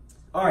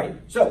 All right,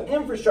 so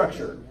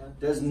infrastructure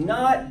does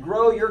not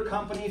grow your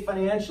company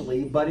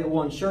financially, but it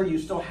will ensure you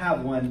still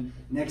have one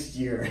next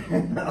year.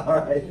 All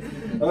right,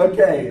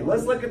 okay,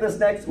 let's look at this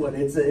next one.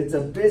 It's a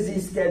busy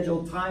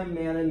schedule, time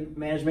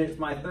management. It's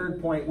my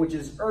third point, which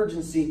is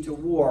urgency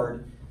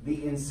toward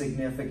the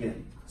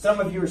insignificant.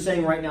 Some of you are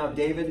saying right now,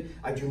 David,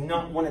 I do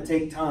not want to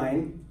take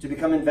time to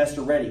become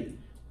investor ready.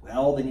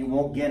 Well, then you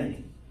won't get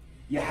any.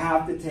 You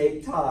have to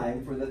take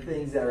time for the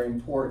things that are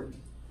important,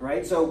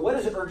 right? So what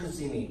does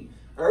urgency mean?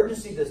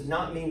 Urgency does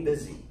not mean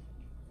busy.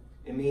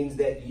 It means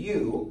that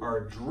you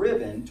are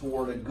driven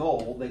toward a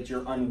goal that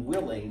you're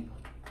unwilling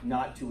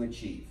not to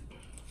achieve.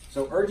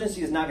 So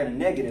urgency is not a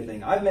negative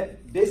thing. I've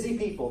met busy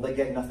people that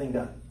get nothing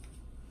done.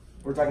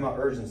 We're talking about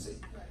urgency.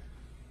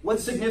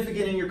 What's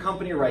significant in your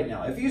company right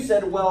now? If you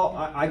said, well,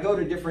 I go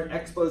to different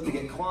expos to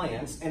get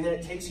clients, and then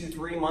it takes you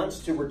 3 months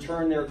to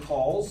return their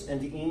calls and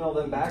to email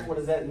them back, what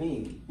does that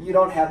mean? You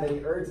don't have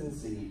any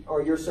urgency,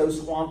 or you're so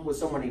swamped with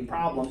so many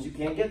problems you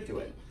can't get to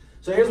it.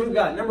 So here's what we've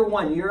got. Number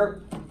one,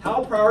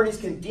 how priorities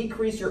can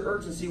decrease your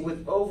urgency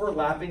with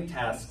overlapping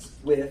tasks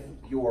with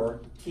your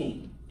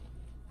team.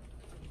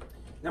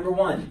 Number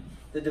one,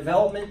 the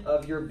development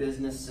of your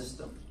business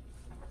system.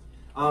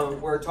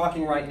 We're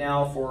talking right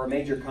now for a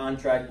major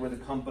contract with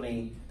a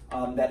company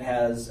that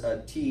has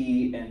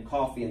tea and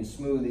coffee and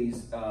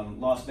smoothies.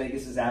 Las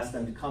Vegas has asked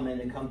them to come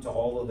in and come to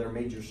all of their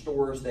major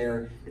stores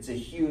there. It's a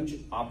huge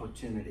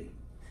opportunity.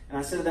 And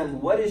I said to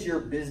them, what is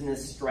your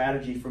business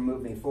strategy for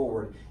moving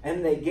forward?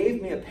 And they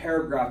gave me a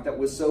paragraph that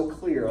was so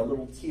clear, a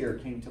little tear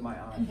came to my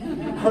eye.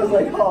 I was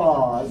like,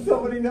 oh,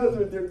 somebody knows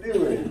what they're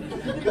doing.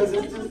 Because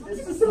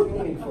it's just so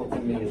meaningful to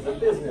me as a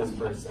business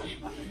person.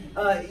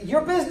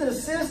 Your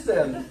business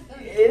system,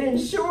 it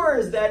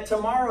ensures that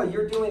tomorrow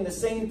you're doing the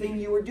same thing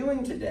you were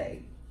doing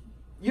today.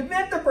 You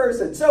met the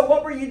person. So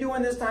what were you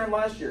doing this time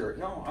last year?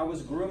 No, I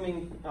was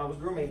grooming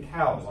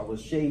cows. I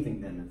was shaving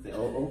them.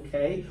 Oh,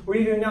 okay. What are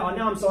you doing now?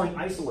 Now I'm selling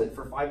isolate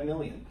for $5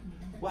 million.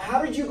 Well,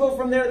 how did you go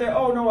from there to there?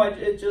 Oh no, I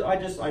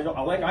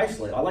like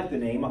isolate. I like the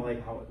name. I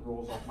like how it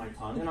rolls off my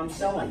tongue, and I'm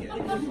selling it.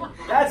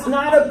 That's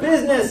not a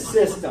business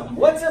system.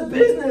 What's a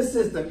business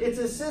system? It's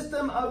a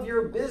system of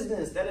your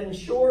business that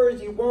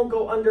ensures you won't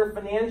go under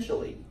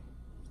financially.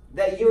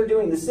 That you're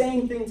doing the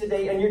same thing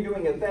today, and you're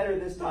doing it better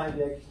this time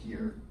next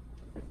year.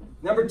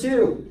 Number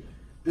two,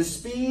 The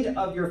speed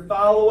of your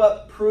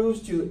follow-up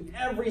proves to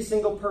every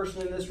single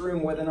person in this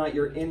room whether or not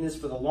you're in this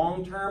for the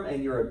long term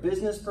and you're a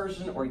business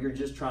person or you're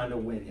just trying to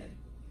wing it.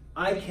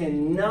 I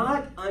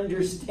cannot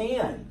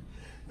understand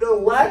the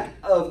lack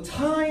of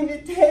time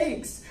it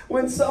takes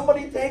when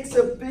somebody takes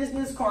a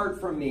business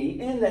card from me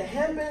in the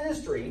hemp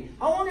industry,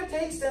 how long it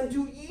takes them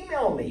to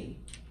email me.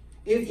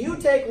 If you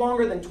take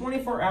longer than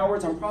 24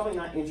 hours, I'm probably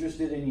not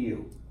interested in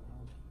you.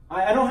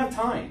 I don't have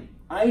time.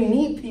 I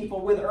need people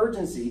with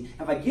urgency.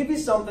 If I give you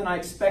something, I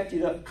expect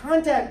you to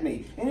contact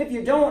me. And if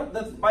you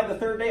don't, by the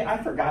third day,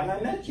 I've forgotten I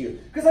met you.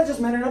 Because I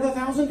just met another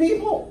 1,000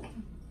 people.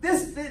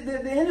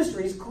 The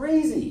industry is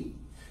crazy.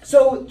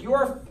 So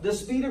the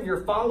speed of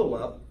your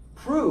follow-up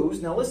proves,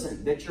 now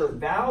listen, that your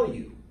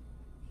value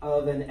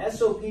of an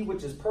SOP,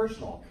 which is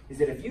personal, is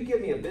that if you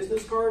give me a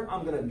business card,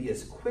 I'm going to be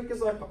as quick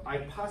as I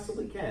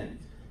possibly can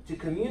to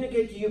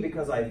communicate to you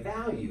because I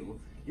value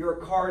your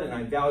card and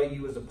I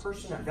value you as a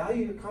person. I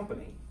value your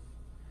company.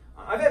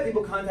 I've had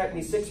people contact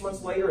me 6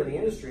 months later in the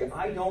industry.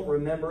 I don't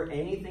remember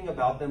anything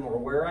about them or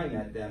where I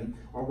met them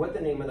or what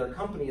the name of their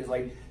company is.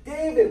 Like,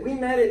 David, we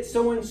met at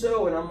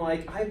so-and-so. And I'm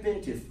like, I've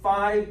been to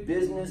 5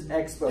 business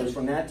expos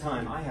from that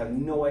time. I have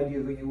no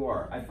idea who you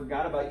are. I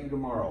forgot about you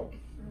tomorrow.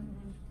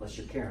 Unless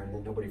you're Karen,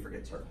 then nobody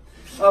forgets her.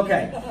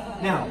 Okay,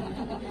 now,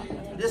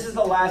 this is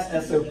the last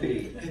SOP.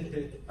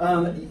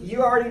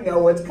 You already know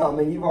what's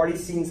coming. You've already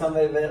seen some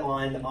of it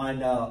on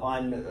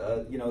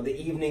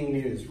the evening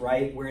news,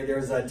 right? Where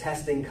there's a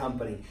testing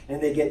company and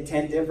they get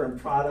 10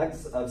 different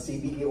products of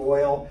CBD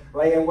oil,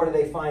 right? And what are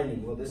they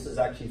finding? Well, this is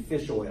actually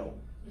fish oil,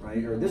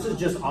 right? Or this is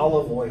just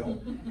olive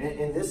oil,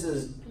 and this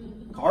is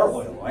car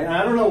oil, right? And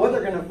I don't know what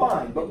they're going to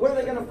find, but what are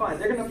they going to find?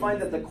 They're going to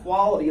find that the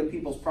quality of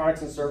people's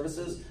products and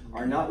services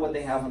are not what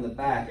they have on the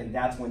back, and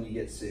that's when you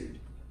get sued.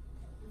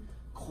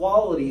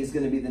 Quality is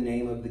going to be the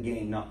name of the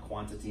game, not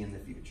quantity in the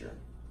future.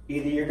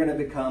 Either you're going to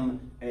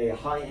become a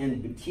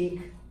high-end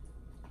boutique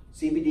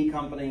CBD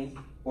company,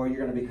 or you're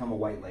going to become a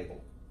white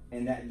label.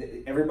 And that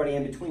everybody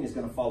in between is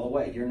going to fall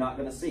away. You're not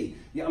going to see.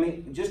 I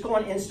mean, just go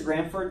on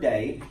Instagram for a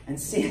day and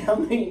see how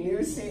many new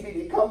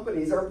CBD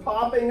companies are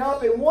popping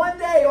up in one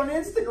day on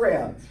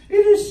Instagram. It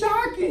is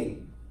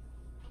shocking.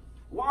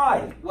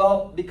 Why?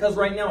 Well, because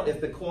right now, if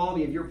the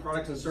quality of your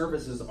products and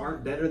services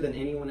aren't better than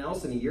anyone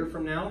else in a year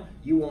from now,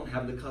 you won't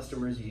have the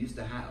customers you used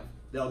to have.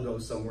 They'll go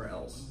somewhere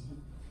else.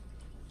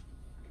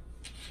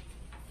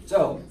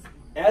 So,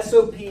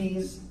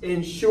 SOPs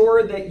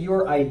ensure that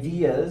your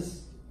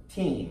ideas,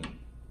 team,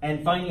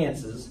 and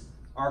finances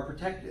are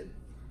protected.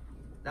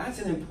 That's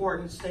an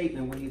important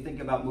statement when you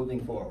think about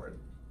moving forward.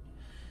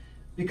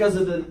 Because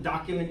of the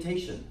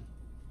documentation.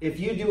 If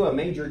you do a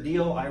major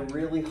deal, I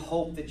really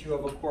hope that you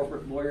have a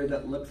corporate lawyer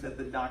that looks at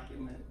the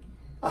document.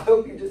 I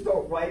hope you just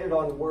don't write it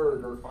on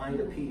Word or find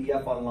a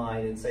PDF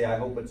online and say, I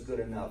hope it's good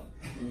enough.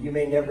 You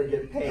may never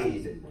get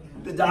paid.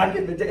 The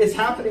document is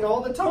happening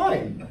all the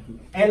time.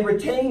 And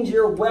retains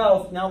your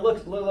wealth. Now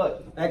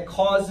look, that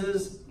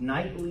causes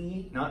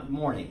nightly, not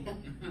morning,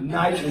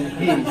 nightly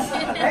peace.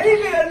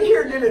 Anybody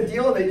here did a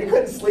deal that you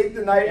couldn't sleep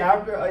the night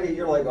after?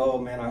 You're like, oh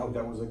man, I hope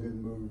that was a good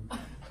move.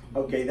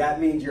 Okay, that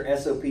means your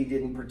SOP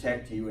didn't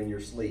protect you in your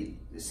sleep.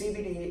 The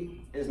CBD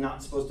is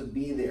not supposed to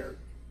be there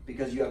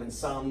because you have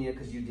insomnia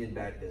because you did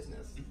bad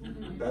business.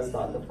 That's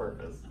not the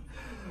purpose.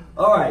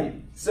 All right,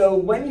 so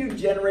when you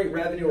generate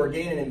revenue or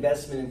gain an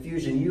investment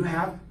infusion, you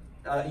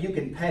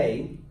can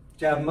pay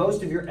to have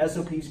most of your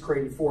SOPs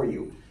created for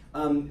you.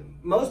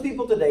 Most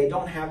people today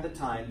don't have the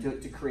time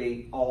to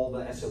create all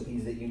the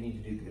SOPs that you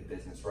need to do the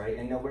business, right?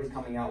 And nobody's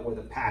coming out with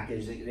a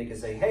package that they can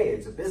say, hey,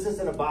 it's a business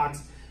in a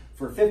box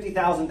for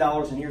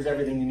 $50,000 and here's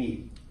everything you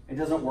need. It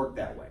doesn't work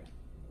that way.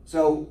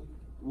 So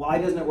why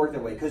doesn't it work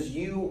that way? Because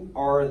you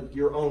are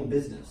your own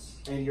business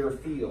and your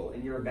field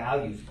and your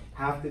values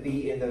have to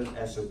be in those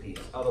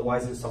SOPs.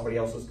 Otherwise, it's somebody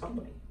else's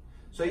company.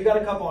 So you've got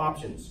a couple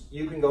options.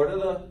 You can go to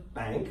the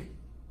bank,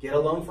 get a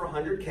loan for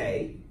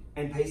 $100K,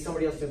 and pay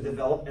somebody else to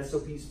develop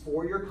SOPs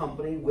for your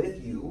company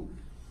with you.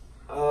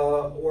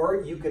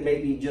 Or you can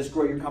maybe just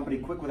grow your company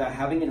quick without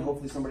having it, and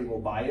hopefully somebody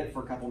will buy it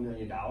for a couple $1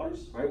 million,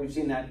 right? We've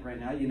seen that right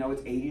now. You know,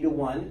 it's 80 to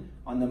 1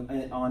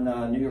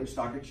 on New York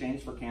Stock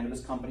Exchange for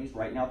cannabis companies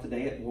right now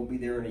today. It won't be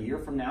there in a year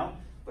from now,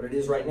 but it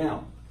is right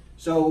now.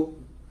 So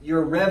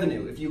your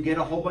revenue, if you get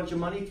a whole bunch of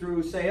money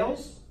through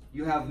sales,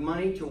 you have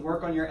money to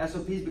work on your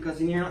SOPs because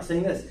then you're not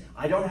saying this,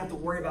 I don't have to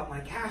worry about my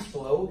cash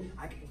flow.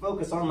 I can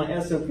focus on my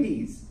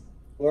SOPs.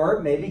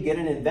 Or maybe get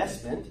an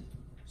investment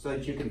so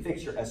that you can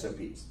fix your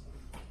SOPs.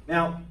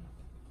 Now,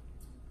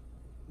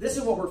 this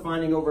is what we're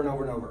finding over and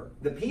over and over.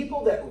 The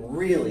people that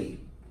really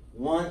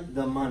want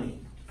the money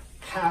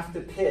have to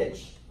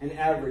pitch an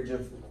average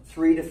of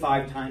 3 to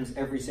 5 times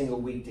every single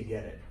week to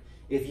get it.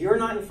 If you're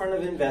not in front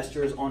of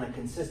investors on a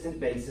consistent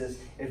basis,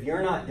 if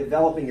you're not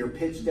developing your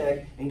pitch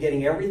deck and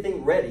getting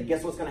everything ready,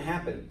 guess what's going to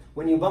happen?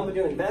 When you bump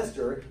into an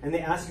investor and they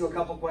ask you a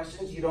couple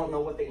questions, you don't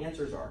know what the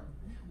answers are.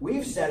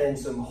 We've sat in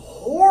some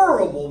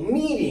horrible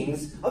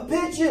meetings of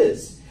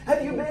pitches.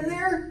 Have you been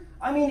there?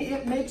 I mean,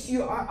 it makes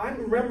you, I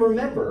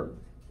remember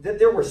that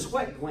there were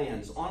sweat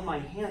glands on my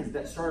hands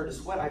that started to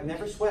sweat. I've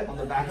never sweat on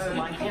the backs of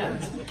my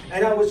hands.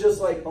 And I was just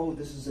like, oh,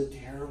 this is a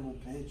terrible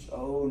pitch.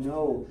 Oh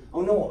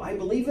no, I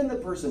believe in the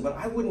person, but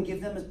I wouldn't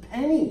give them a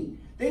penny.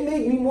 They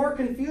made me more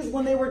confused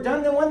when they were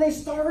done than when they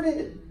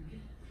started.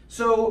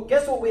 So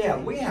guess what we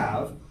have? We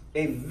have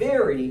a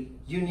very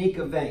unique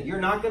event. You're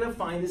not going to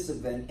find this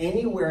event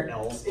anywhere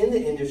else in the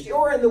industry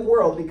or in the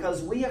world,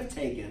 because we have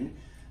taken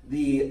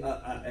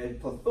a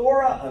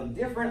plethora of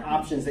different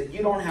options that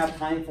you don't have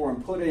time for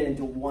and put it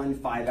into one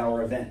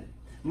 5-hour event.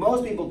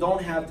 Most people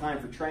don't have time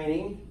for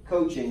training,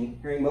 coaching,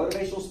 hearing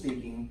motivational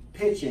speaking,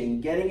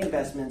 pitching, getting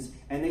investments,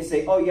 and they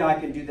say, oh yeah, I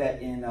can do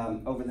that in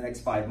over the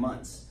next 5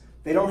 months.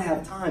 They don't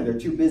have time, they're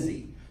too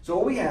busy. So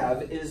what we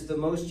have is the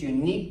most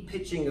unique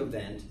pitching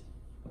event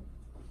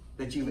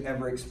that you've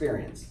ever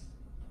experienced.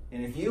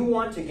 And if you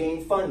want to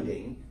gain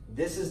funding,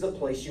 this is the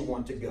place you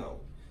want to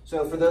go.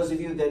 So for those of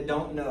you that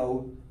don't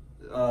know,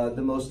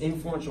 the most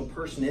influential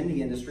person in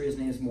the industry, his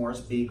name is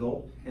Morris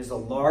Beagle, is the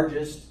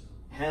largest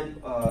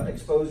hemp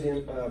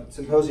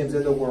symposiums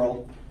in the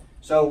world.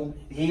 So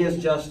he has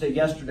just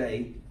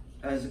yesterday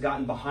has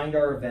gotten behind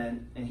our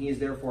event, and he is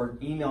therefore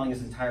emailing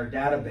his entire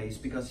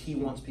database because he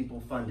wants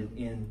people funded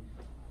in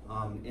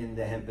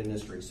the hemp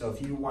industry. So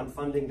if you want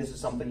funding, this is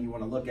something you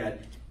want to look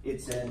at.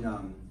 It's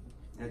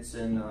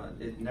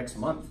next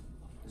month.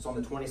 It's on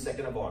the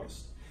 22nd of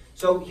August.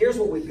 So here's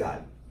what we've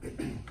got.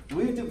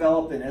 We've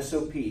developed an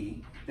SOP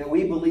that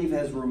we believe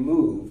has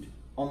removed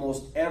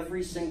almost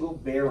every single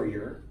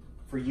barrier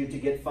for you to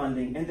get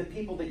funding and the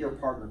people that you're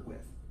partnered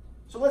with.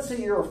 So let's say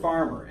you're a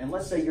farmer, and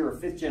let's say you're a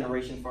 5th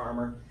generation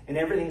farmer, and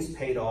everything's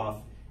paid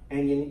off,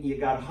 and you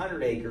got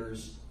 100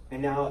 acres,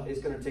 and now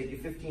it's going to take you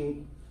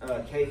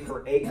 $15K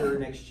per acre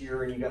next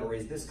year, and you got to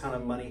raise this kind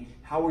of money.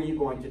 How are you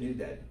going to do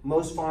that?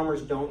 Most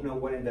farmers don't know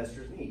what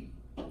investors need.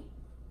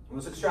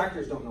 Most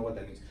extractors don't know what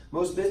that means.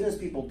 Most business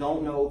people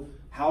don't know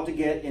how to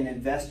get an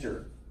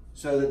investor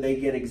so that they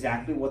get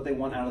exactly what they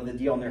want out of the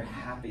deal and they're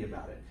happy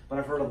about it. But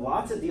I've heard of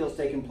lots of deals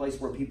taking place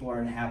where people are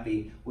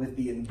unhappy with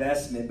the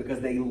investment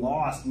because they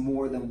lost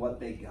more than what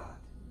they got.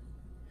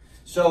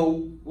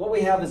 So what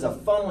we have is a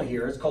funnel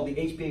here. It's called the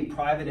HPA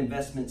Private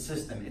Investment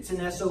System. It's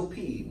an SOP.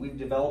 We've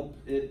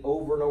developed it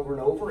over and over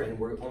and over, and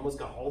we've almost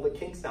got all the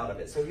kinks out of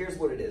it. So here's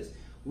what it is.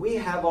 We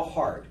have a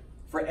heart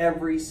for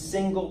every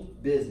single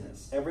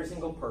business, every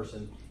single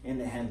person in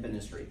the hemp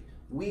industry.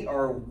 We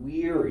are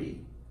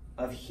weary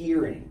of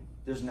hearing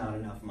there's not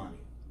enough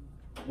money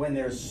when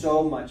there's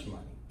so much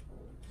money.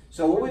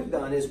 So what we've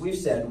done is we've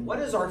said, what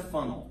is our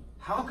funnel?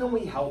 How can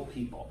we help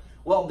people?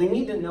 Well, they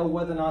need to know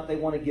whether or not they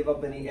want to give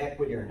up any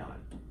equity or not.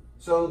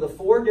 So the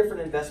 4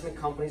 different investment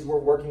companies we're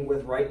working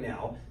with right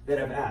now that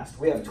have asked,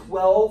 we have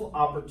 12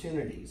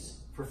 opportunities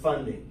for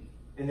funding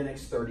in the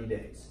next 30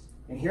 days.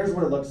 And here's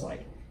what it looks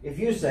like. If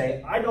you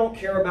say, I don't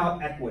care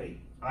about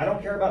equity, I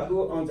don't care about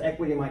who owns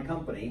equity in my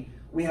company,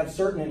 we have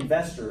certain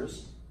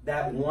investors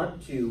that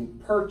want to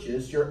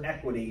purchase your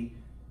equity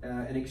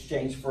in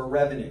exchange for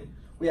revenue.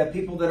 We have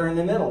people that are in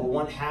the middle, who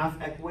want half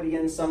equity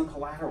and some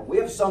collateral. We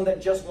have some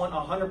that just want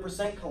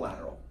 100%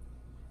 collateral.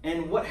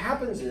 And what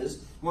happens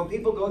is, when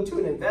people go to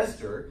an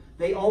investor,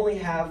 they only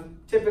have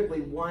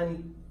typically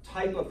one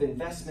type of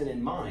investment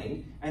in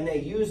mind, and they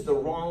use the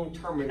wrong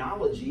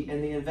terminology,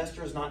 and the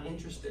investor is not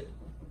interested.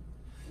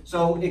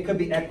 So it could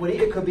be equity,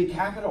 it could be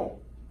capital.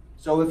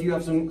 So if you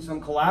have some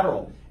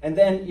collateral, and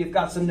then you've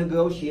got some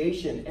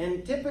negotiation,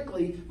 and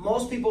typically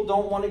most people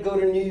don't want to go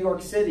to New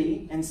York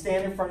City and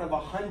stand in front of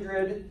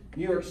 100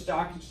 New York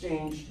Stock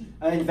Exchange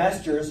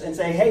investors and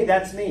say, hey,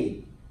 that's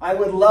me. I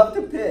would love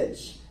to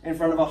pitch in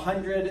front of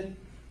 100.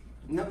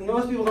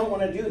 Most people don't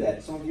want to do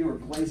that. Some of you are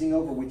glazing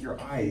over with your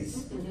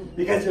eyes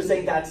because you're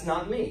saying, that's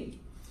not me.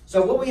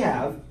 So what we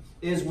have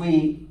is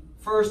we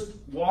first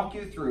walk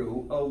you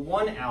through a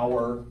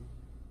 1-hour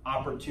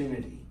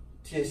opportunity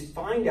to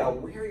find out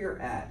where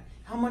you're at.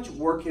 How much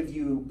work have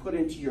you put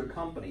into your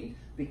company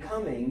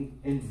becoming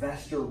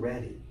investor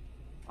ready?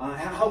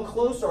 How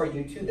close are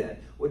you to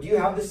that? Well, do you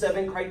have the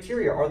 7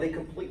 criteria? Are they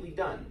completely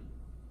done?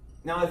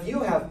 Now, if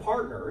you have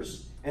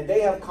partners and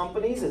they have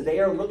companies and they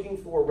are looking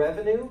for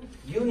revenue,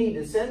 you need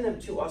to send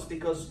them to us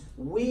because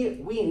we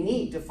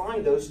need to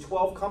find those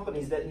 12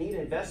 companies that need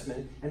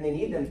investment, and they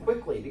need them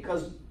quickly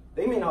because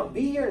they may not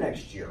be here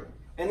next year.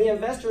 And the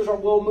investors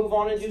will move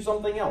on and do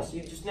something else.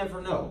 You just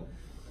never know.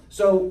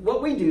 So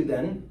what we do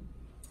then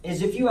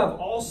is, if you have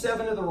all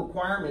 7 of the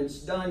requirements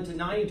done to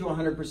 90 to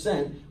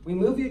 100%, we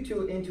move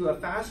you into a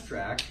fast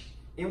track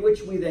in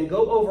which we then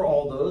go over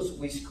all those,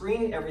 we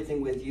screen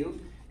everything with you,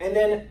 and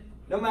then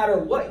no matter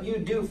what you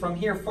do from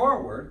here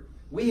forward,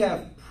 we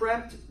have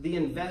prepped the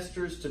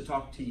investors to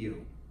talk to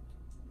you.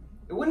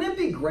 Wouldn't it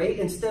be great,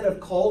 instead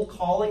of cold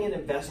calling an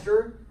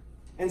investor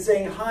and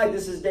saying, hi,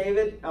 this is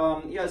David,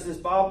 yes, this is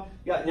Bob,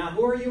 yeah, now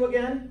who are you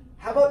again?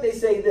 How about they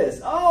say this?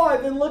 Oh,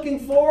 I've been looking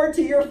forward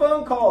to your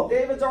phone call.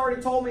 David's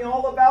already told me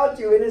all about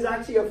you. It is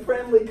actually a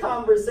friendly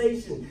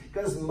conversation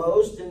because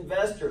most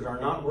investors are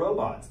not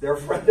robots. They're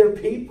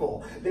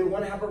people. They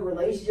want to have a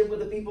relationship with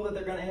the people that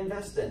they're going to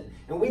invest in.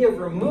 And we have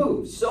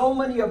removed so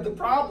many of the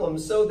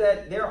problems so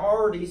that they're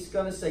already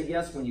going to say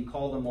yes when you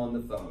call them on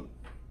the phone.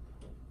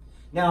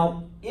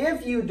 Now,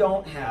 if you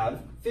don't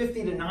have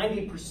 50 to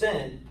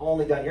 90%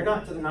 only done, you're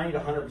not to the 90 to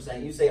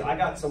 100%. You say, I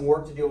got some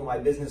work to do with my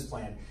business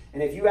plan.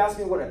 And if you ask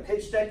me what a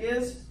pitch deck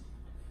is,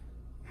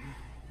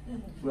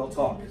 we'll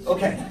talk.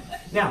 Okay.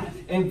 Now,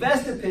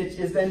 Invest a Pitch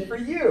is then for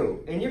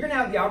you. And you're going to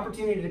have the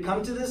opportunity to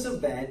come to this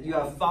event. You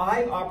have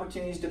 5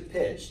 opportunities to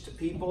pitch to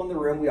people in the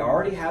room. We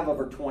already have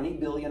over 20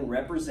 billion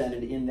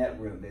represented in that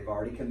room. They've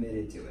already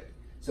committed to it.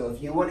 So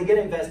if you want to get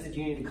invested,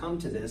 you need to come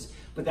to this.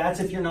 But that's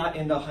if you're not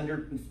in the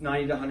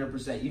 90 to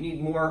 100%. You need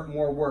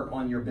more work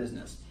on your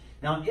business.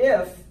 Now,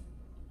 if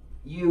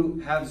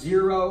you have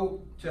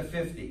 0 to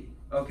 50,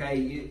 okay,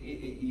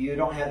 you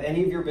don't have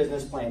any of your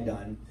business plan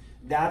done,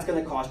 that's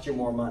going to cost you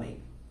more money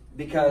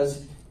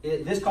because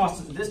this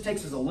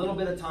takes us a little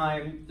bit of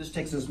time, this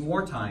takes us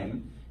more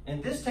time,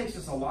 and this takes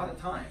us a lot of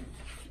time.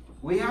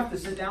 We have to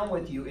sit down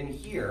with you and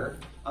hear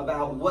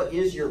about what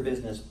is your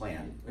business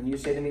plan. And you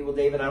say to me, well,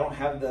 David, I don't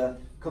have the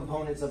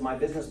components of my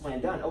business plan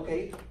done.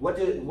 Okay, what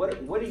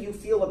do you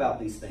feel about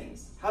these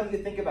things? How do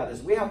you think about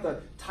this? We have to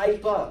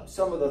type up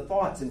some of the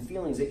thoughts and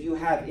feelings that you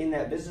have in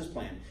that business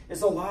plan.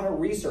 It's a lot of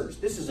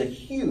research. This is a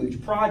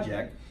huge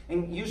project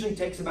and usually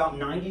takes about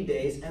 90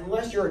 days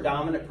unless you're a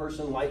dominant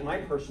person like my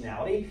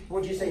personality.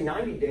 Once you say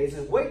 90 days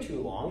is way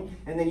too long,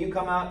 and then you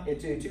come out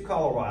to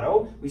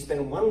Colorado, we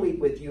spend 1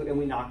 week with you and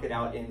we knock it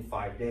out in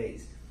 5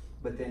 days.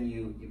 But then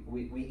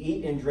we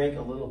eat and drink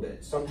a little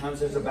bit. Sometimes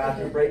there's a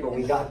bathroom break, but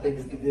we got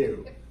things to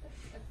do.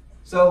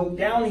 So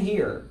down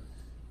here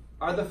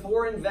are the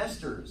 4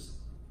 investors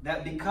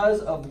that because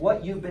of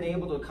what you've been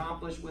able to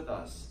accomplish with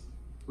us,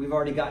 we've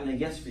already gotten a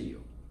yes for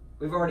you.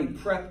 We've already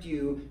prepped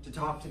you to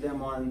talk to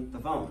them on the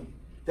phone.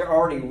 They're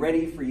already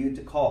ready for you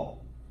to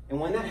call. And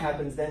when that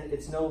happens, then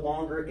it's no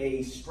longer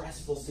a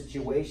stressful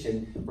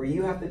situation where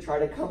you have to try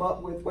to come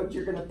up with what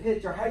you're going to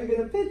pitch or how you're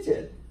going to pitch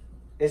it.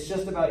 It's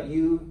just about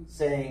you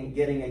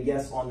getting a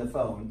yes on the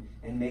phone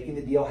and making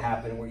the deal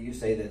happen where you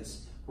say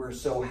this: we're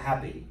so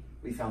happy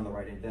we found the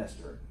right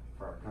investor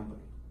for our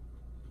company.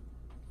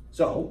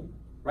 So,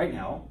 right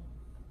now,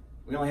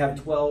 we only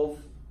have 12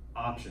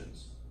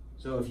 options.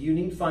 So if you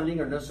need funding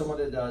or know someone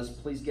that does,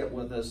 please get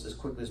with us as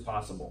quickly as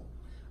possible.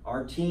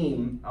 Our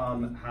team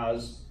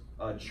has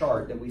a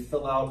chart that we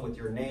fill out with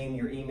your name,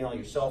 your email,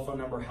 your cell phone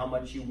number, how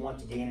much you want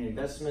to gain an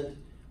investment.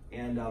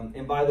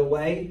 And by the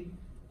way,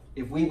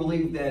 if we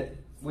believe that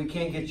we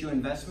can't get you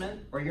investment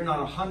or you're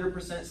not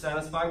 100%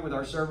 satisfied with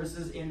our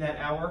services in that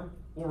hour,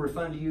 we'll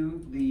refund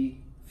you the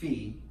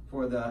fee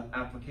for the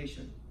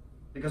application.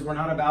 Because we're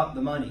not about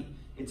the money.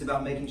 It's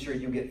about making sure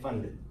you get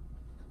funded.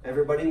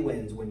 Everybody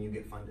wins when you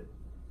get funded.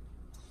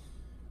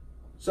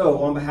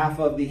 So on behalf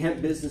of the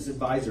Hemp Business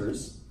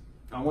Advisors,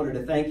 I wanted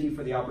to thank you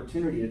for the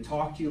opportunity to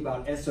talk to you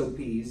about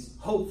SOPs.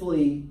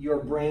 Hopefully your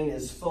brain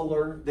is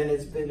fuller than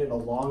it's been in a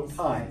long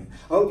time.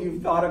 I hope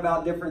you've thought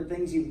about different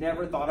things you've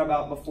never thought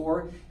about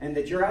before, and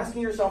that you're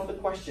asking yourself the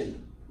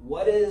question,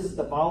 what is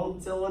the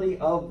volatility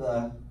of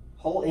the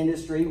whole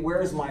industry?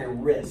 Where is my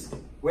risk?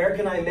 Where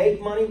can I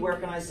make money? Where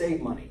can I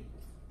save money?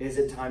 Is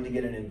it time to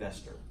get an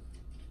investor?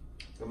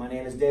 So my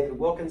name is David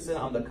Wilkinson.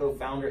 I'm the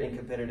co-founder and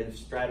competitive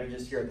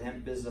strategist here at the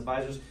Hemp Business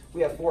Advisors.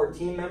 We have 4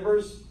 team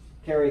members.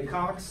 Carrie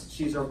Cox,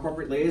 she's our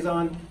corporate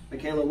liaison.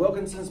 Michaela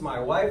Wilkinson's my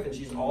wife, and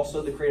she's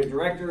also the creative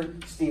director.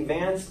 Steve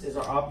Vance is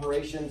our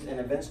operations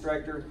and events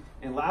director.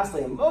 And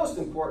lastly, and most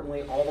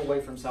importantly, all the way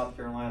from South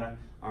Carolina,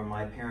 are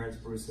my parents,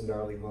 Bruce and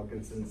Darlene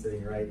Wilkinson,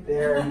 sitting right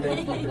there.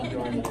 Thank you for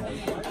joining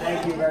us.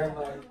 Thank you very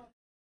much.